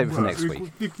 I have to save it for next week.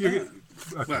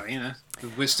 Well,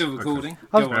 we're still recording.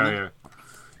 Okay. Go on.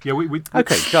 Yeah, we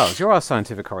Okay, Giles, you're our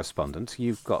scientific correspondent.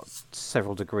 You've got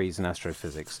several degrees in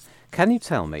astrophysics. Can you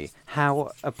tell me how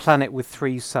a planet with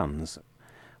 3 suns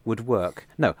would work?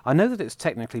 No, I know that it's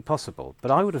technically possible,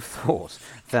 but I would have thought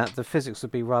that the physics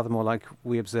would be rather more like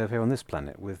we observe here on this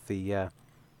planet, with the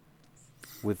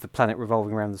planet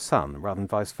revolving around the sun, rather than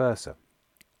vice versa.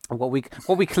 And what we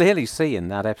clearly see in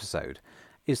that episode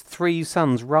is 3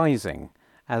 suns rising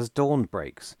as dawn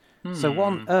breaks. So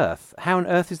how on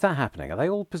earth is that happening? Are they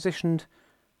all positioned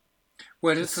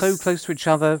so close to each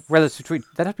other, relative to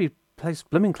they'd have to be placed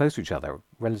blooming close to each other,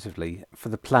 relatively, for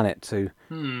the planet to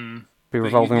be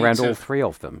revolving around all 3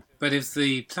 of them. But if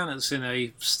the planet's in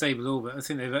a stable orbit, I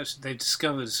think they've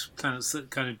discovered planets that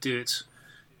kind of do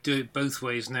it both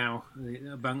ways now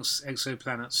amongst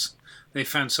exoplanets. They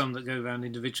found some that go around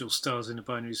individual stars in a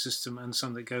binary system, and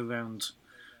some that go around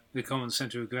the common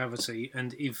centre of gravity.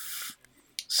 And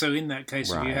so in that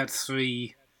case, Right. if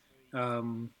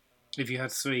you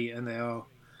had three and they are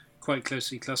quite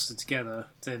closely clustered together,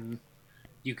 then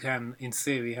you can, in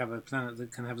theory, have a planet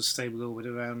that can have a stable orbit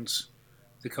around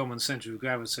the common centre of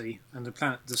gravity, and the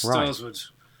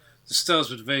stars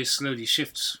would very slowly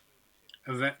shift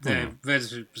their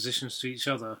relative positions to each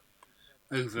other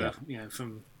over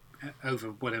over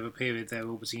whatever period they're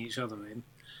orbiting each other in.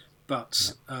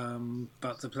 But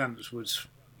the planets would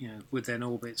then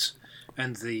orbit,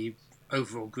 and the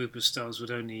overall group of stars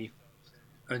would only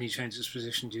change its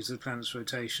position due to the planet's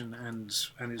rotation and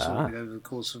its orbit over the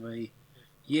course of a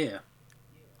year.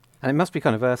 And it must be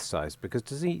kind of Earth-sized, because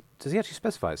does he actually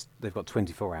specify they've got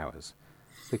 24 hours?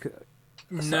 Because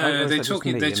No, they're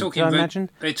talking. They're talking.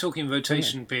 They're talking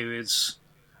rotation periods.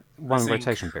 One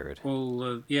rotation period.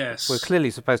 Well, yes. We're clearly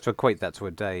supposed to equate that to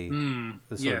a day. The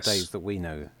sort of days that we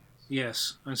know.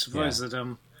 Yes, I'm surprised that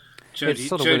Jodie. It's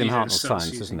sort of William Hartnell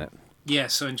science, isn't it?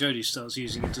 Yes, and Jodie starts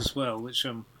using it as well, which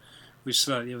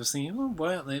slightly I was thinking, well,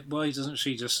 why doesn't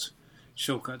she just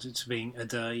shortcut it to being a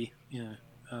day?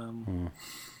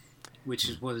 Which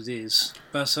is what it is.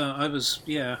 But I was,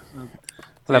 we'll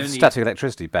have static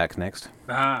electricity back next.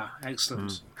 Ah,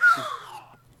 excellent.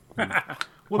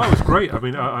 Well, that was great. I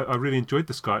mean, I really enjoyed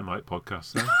the Sky at Night podcast.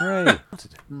 So. Hooray.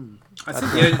 I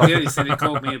think the only thing that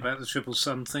caught me about the Triple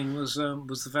Sun thing was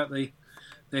the fact they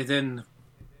then,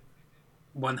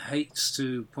 one hates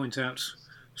to point out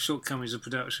shortcomings of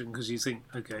production because you think,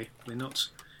 okay, we're not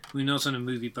on a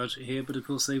movie budget here, but of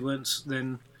course they weren't.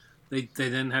 Then they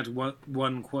then had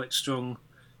one quite strong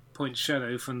point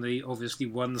shadow from the obviously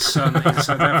one sun in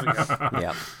South Africa.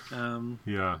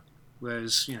 Yeah.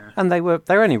 Whereas, and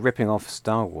they're only ripping off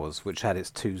Star Wars, which had its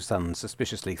two suns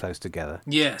suspiciously close together.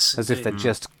 Yes, as if they'd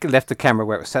just left the camera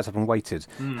where it was set up and waited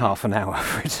half an hour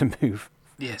for it to move.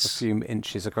 Yes, a few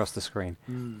inches across the screen.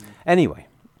 Anyway,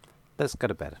 let's go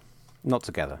to bed. Not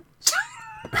together.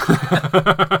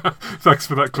 Thanks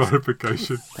for that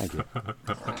clarification. Thank you.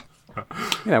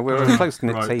 We're a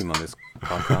close-knit team on this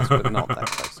podcast, but not that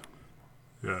close.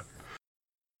 Yeah.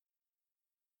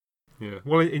 Yeah.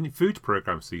 Well, in food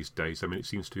programs these days, I mean, it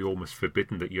seems to be almost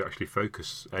forbidden that you actually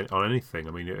focus on anything.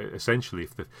 I mean, essentially,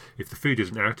 if the food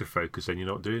isn't out of focus, then you're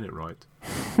not doing it right.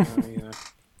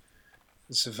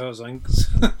 So far as I'm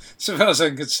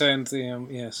concerned,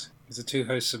 if the two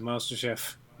hosts of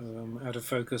MasterChef are out of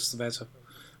focus, the better.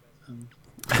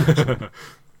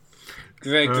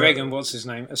 Greg and what's his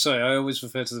name? Sorry, I always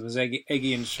refer to them as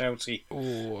Eggy and Shouty.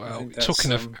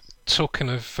 Talking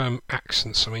of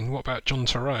accents, I mean, what about John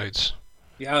Rhodes?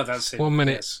 Yeah, that's it. 1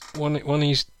 minute, yes. one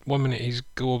minute he's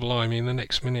gorblimey, and the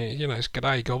next minute, it's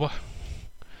g'day gobber.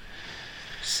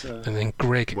 So, and then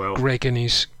Greg and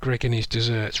his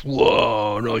desserts.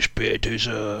 Whoa, nice bit of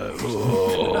dessert.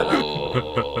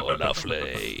 Whoa,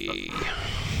 lovely.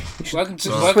 Welcome to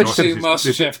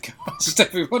MasterChef cast,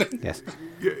 everybody. Yes.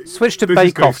 Switch to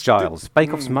Bake Off, Giles.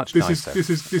 Bake Off's much nicer. This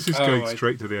is going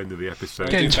straight to the end of the episode.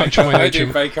 Get in touch on my I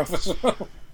do Bake Off as well.